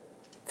medal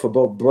for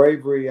both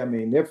bravery. I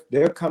mean,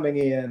 they're coming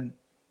in,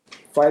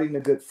 fighting the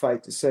good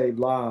fight to save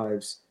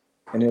lives,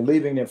 and they're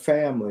leaving their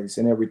families,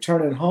 and they're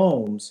returning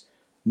homes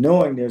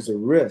knowing there's a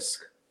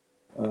risk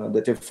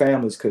that their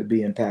families could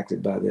be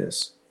impacted by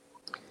this.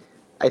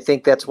 I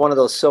think that's one of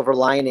those silver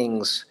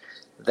linings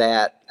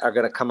that are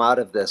going to come out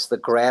of this, the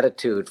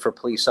gratitude for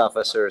police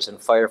officers and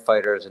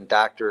firefighters and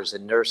doctors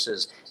and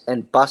nurses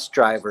and bus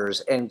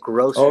drivers and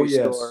grocery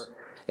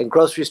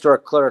store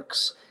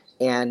clerks.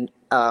 And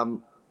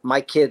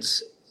my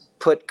kids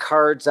put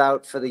cards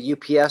out for the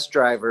UPS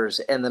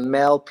drivers and the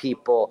mail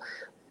people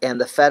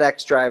and the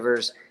FedEx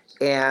drivers.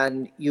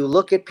 And you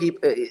look at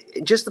people,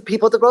 just the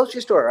people at the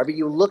grocery store. I mean,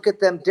 you look at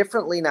them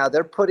differently now.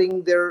 They're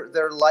putting their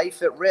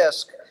life at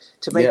risk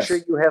to make sure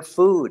you have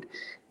food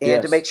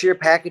and to make sure your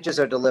packages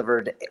are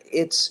delivered.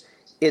 It's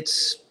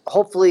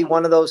hopefully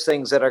one of those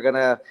things that are going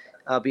to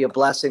be a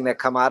blessing that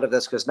come out of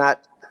this, because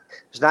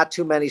there's not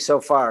too many so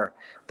far.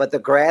 But the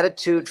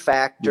gratitude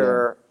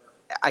factor,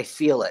 I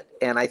feel it,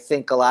 and I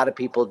think a lot of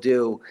people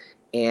do,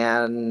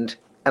 and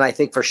I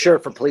think for sure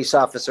for police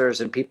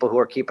officers and people who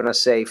are keeping us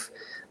safe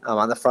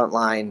on the front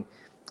line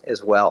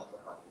as well.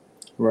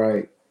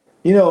 Right.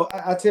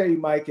 I tell you,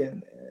 Mike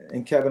and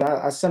Kevin,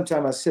 I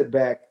sometimes sit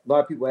back. A lot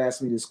of people ask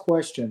me this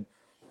question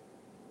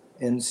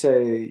and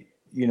say,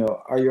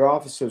 are your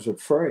officers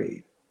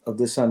afraid of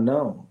this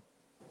unknown?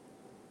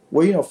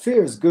 Well,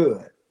 fear is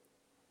good.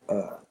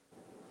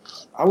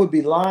 I would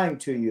be lying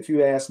to you if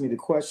you asked me the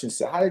question.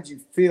 So how did you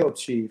feel,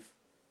 Chief,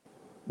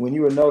 when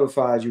you were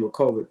notified you were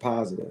COVID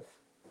positive?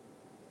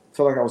 I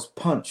felt like I was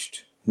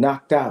punched,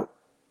 knocked out.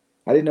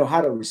 I didn't know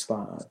how to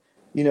respond.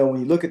 When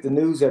you look at the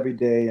news every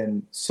day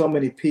and so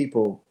many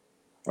people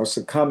are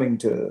succumbing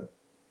to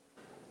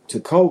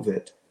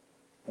COVID,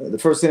 the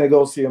first thing that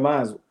goes through your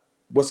mind is,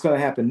 what's going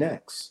to happen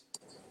next?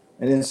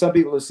 And then some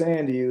people are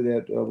saying to you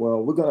that,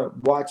 well, we're going to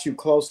watch you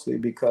closely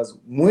because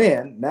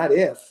when, not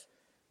if,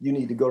 you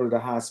need to go to the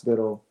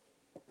hospital.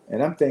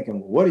 And I'm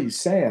thinking, what are you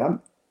saying?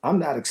 I'm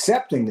not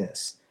accepting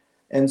this.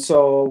 And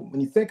so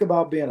when you think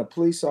about being a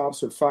police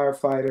officer,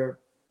 firefighter,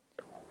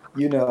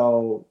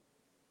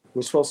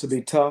 we're supposed to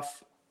be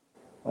tough,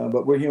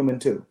 but we're human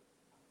too.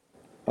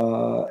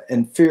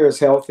 And fear is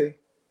healthy.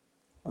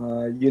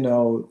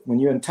 When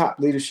you're in top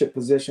leadership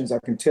positions, I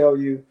can tell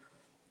you,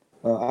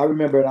 I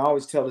remember, and I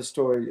always tell this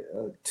story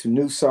to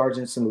new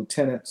sergeants and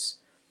lieutenants.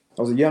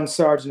 I was a young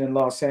sergeant in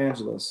Los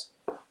Angeles,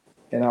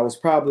 and I was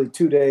probably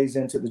 2 days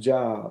into the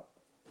job.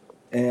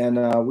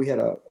 And we had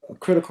a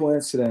critical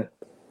incident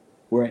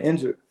where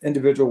an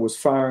individual was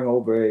firing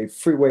over a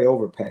freeway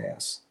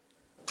overpass.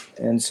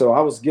 And so I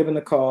was given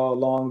the call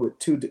along with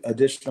 2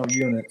 additional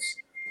units.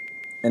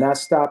 And I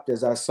stopped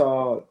as I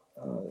saw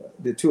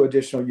the 2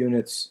 additional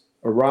units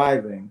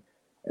arriving.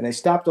 And they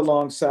stopped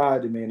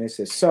alongside of me and they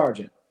said,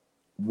 "Sergeant,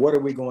 what are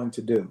we going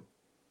to do?"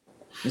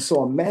 And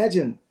so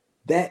imagine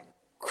that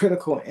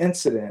critical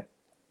incident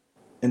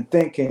and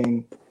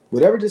thinking,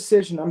 whatever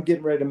decision I'm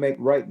getting ready to make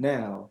right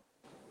now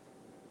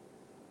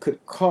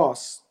could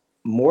cost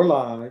more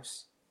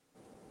lives.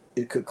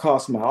 It could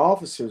cost my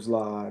officers'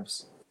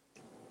 lives.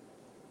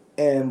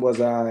 And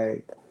was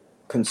I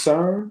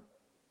concerned?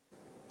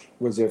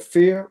 Was there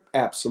fear?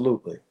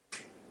 Absolutely.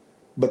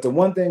 But the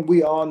one thing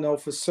we all know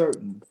for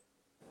certain,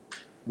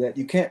 that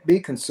you can't be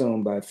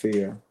consumed by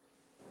fear.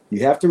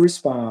 You have to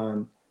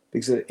respond,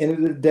 because at the end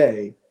of the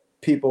day,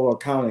 people are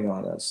counting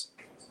on us.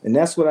 And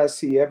that's what I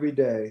see every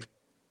day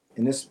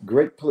in this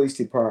great police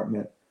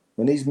department,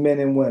 when these men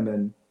and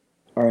women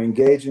are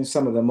engaging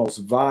some of the most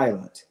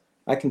violent.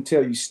 I can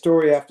tell you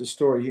story after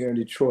story here in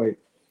Detroit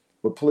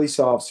where police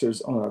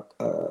officers on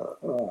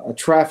a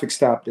traffic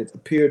stop that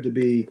appeared to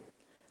be,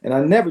 and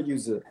I never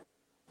use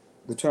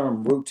the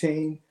term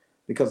routine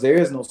because there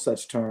is no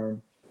such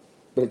term,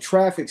 but a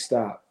traffic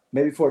stop,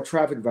 maybe for a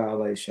traffic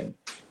violation,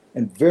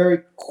 and very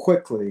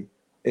quickly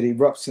it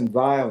erupts in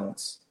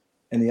violence,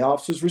 and the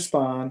officers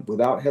respond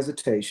without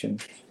hesitation,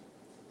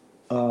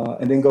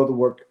 and then go to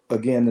work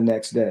again the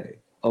next day,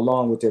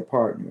 along with their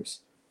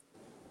partners.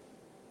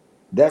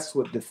 That's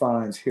what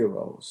defines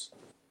heroes.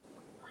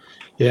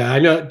 Yeah, I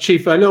know,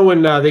 Chief. I know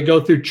when they go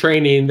through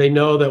training, they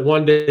know that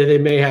one day they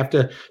may have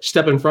to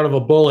step in front of a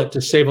bullet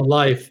to save a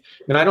life.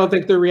 And I don't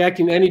think they're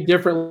reacting any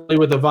differently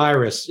with the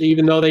virus,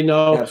 even though they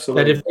know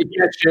Absolutely. that if they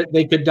catch it,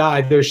 they could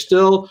die. They're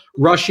still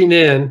rushing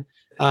in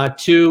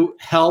to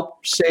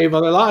help save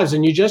other lives.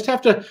 And you just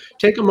have to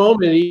take a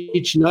moment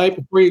each night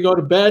before you go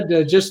to bed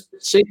to just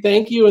say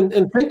thank you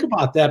and think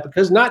about that,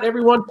 because not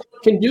everyone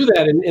can do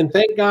that. And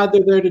thank God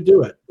they're there to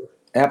do it.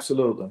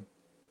 Absolutely.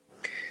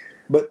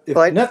 But if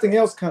nothing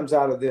else comes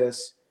out of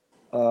this,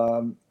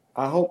 I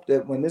hope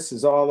that when this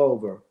is all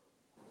over,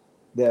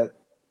 that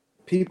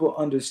people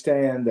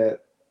understand that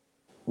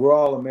we're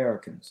all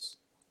Americans.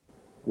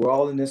 We're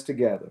all in this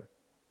together.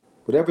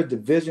 Whatever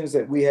divisions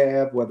that we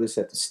have, whether it's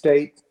at the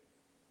state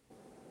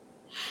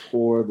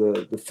or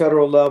the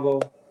federal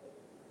level,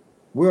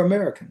 we're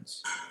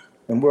Americans,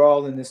 and we're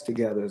all in this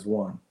together as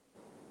one.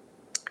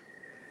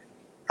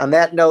 On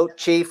that note,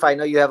 Chief, I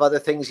know you have other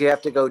things you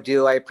have to go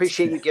do. I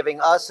appreciate you giving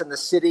us and the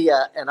city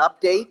an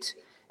update.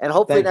 And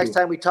hopefully next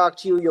time we talk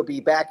to you, you'll be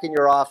back in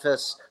your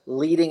office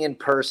leading in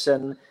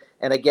person.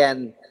 And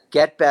again,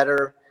 get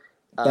better.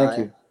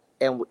 Thank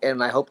you.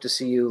 And I hope to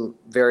see you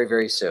very,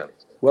 very soon.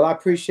 Well, I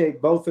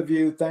appreciate both of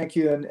you. Thank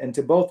you. And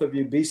to both of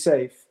you, be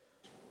safe.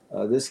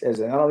 I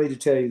don't need to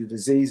tell you the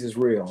disease is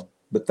real,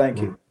 but thank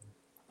you.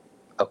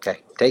 Okay.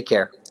 Take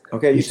care.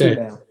 Okay. You too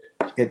now.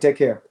 Okay. Take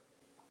care.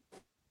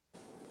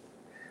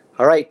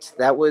 All right.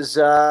 That was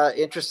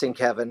interesting,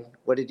 Kevin.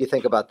 What did you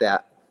think about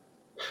that?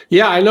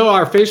 Yeah, I know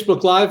our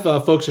Facebook Live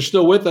folks are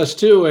still with us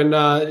too, and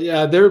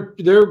yeah,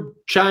 they're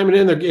chiming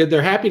in.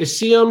 They're happy to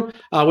see him.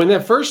 When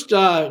that first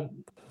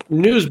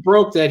news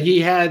broke that he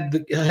had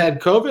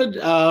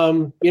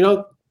COVID,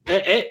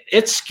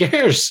 it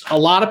scares a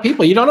lot of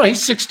people. You don't know,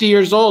 he's 60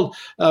 years old,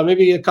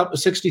 maybe a couple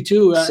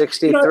 62,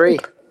 63.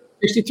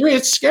 63.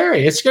 It's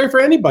scary. It's scary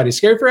for anybody. It's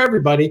scary for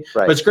everybody.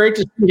 Right. But it's great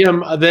to see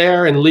him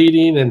there and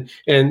leading,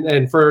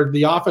 and for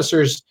the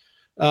officers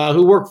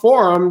who work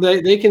for him,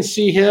 they can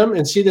see him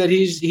and see that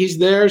he's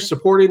there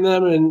supporting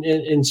them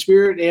in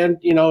spirit and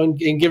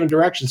in giving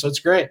direction. So it's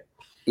great.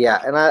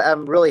 Yeah, and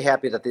I'm really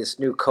happy that this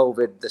new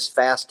COVID, this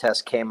fast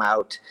test came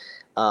out.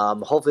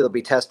 Hopefully they'll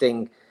be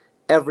testing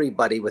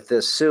everybody with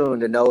this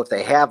soon to know if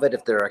they have it,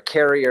 if they're a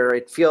carrier.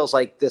 It feels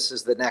like this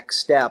is the next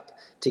step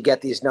to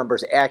get these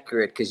numbers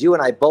accurate, because you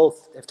and I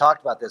both have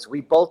talked about this. We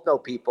both know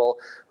people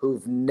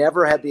who've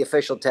never had the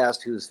official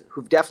test,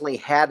 who've definitely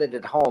had it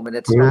at home, and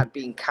it's not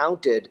being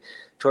counted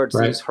towards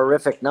these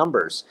horrific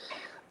numbers.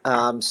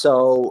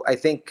 So I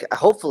think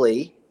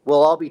hopefully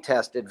we'll all be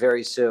tested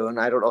very soon.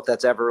 I don't know if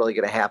that's ever really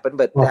going to happen,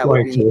 but that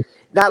would be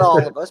not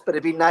all of us, but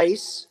it'd be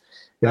nice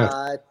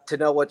to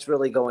know what's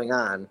really going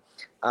on.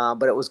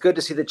 But it was good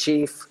to see the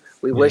chief.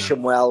 We wish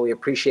him well. We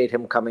appreciate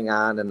him coming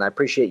on, and I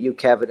appreciate you,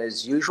 Kevin,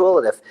 as usual.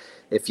 And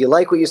if you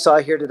like what you saw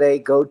here today,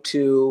 go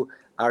to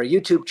our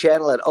YouTube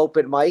channel at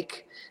Open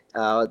Mic.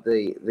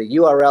 The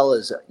URL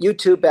is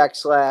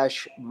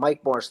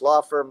YouTube.com/Mike Morse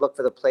Law Firm. Look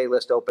for the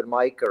playlist Open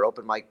Mic or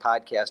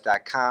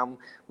openmicpodcast.com.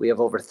 We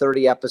have over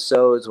 30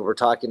 episodes where we're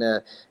talking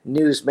to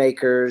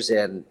newsmakers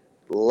and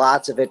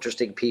lots of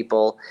interesting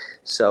people.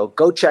 So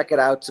go check it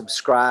out,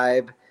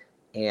 subscribe.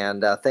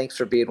 And thanks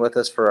for being with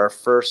us for our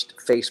first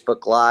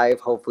Facebook Live.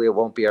 Hopefully it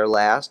won't be our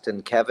last.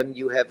 And Kevin,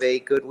 you have a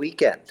good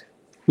weekend.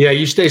 Yeah,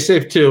 you stay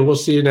safe too. We'll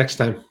see you next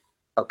time.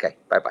 Okay,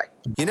 bye-bye.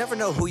 You never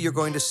know who you're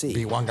going to see.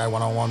 Be one guy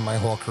one-on-one my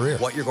whole career.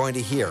 What you're going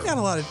to hear. Got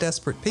a lot of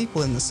desperate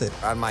people in the city.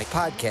 On my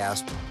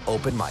podcast,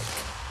 Open Mic.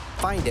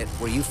 Find it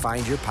where you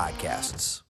find your podcasts.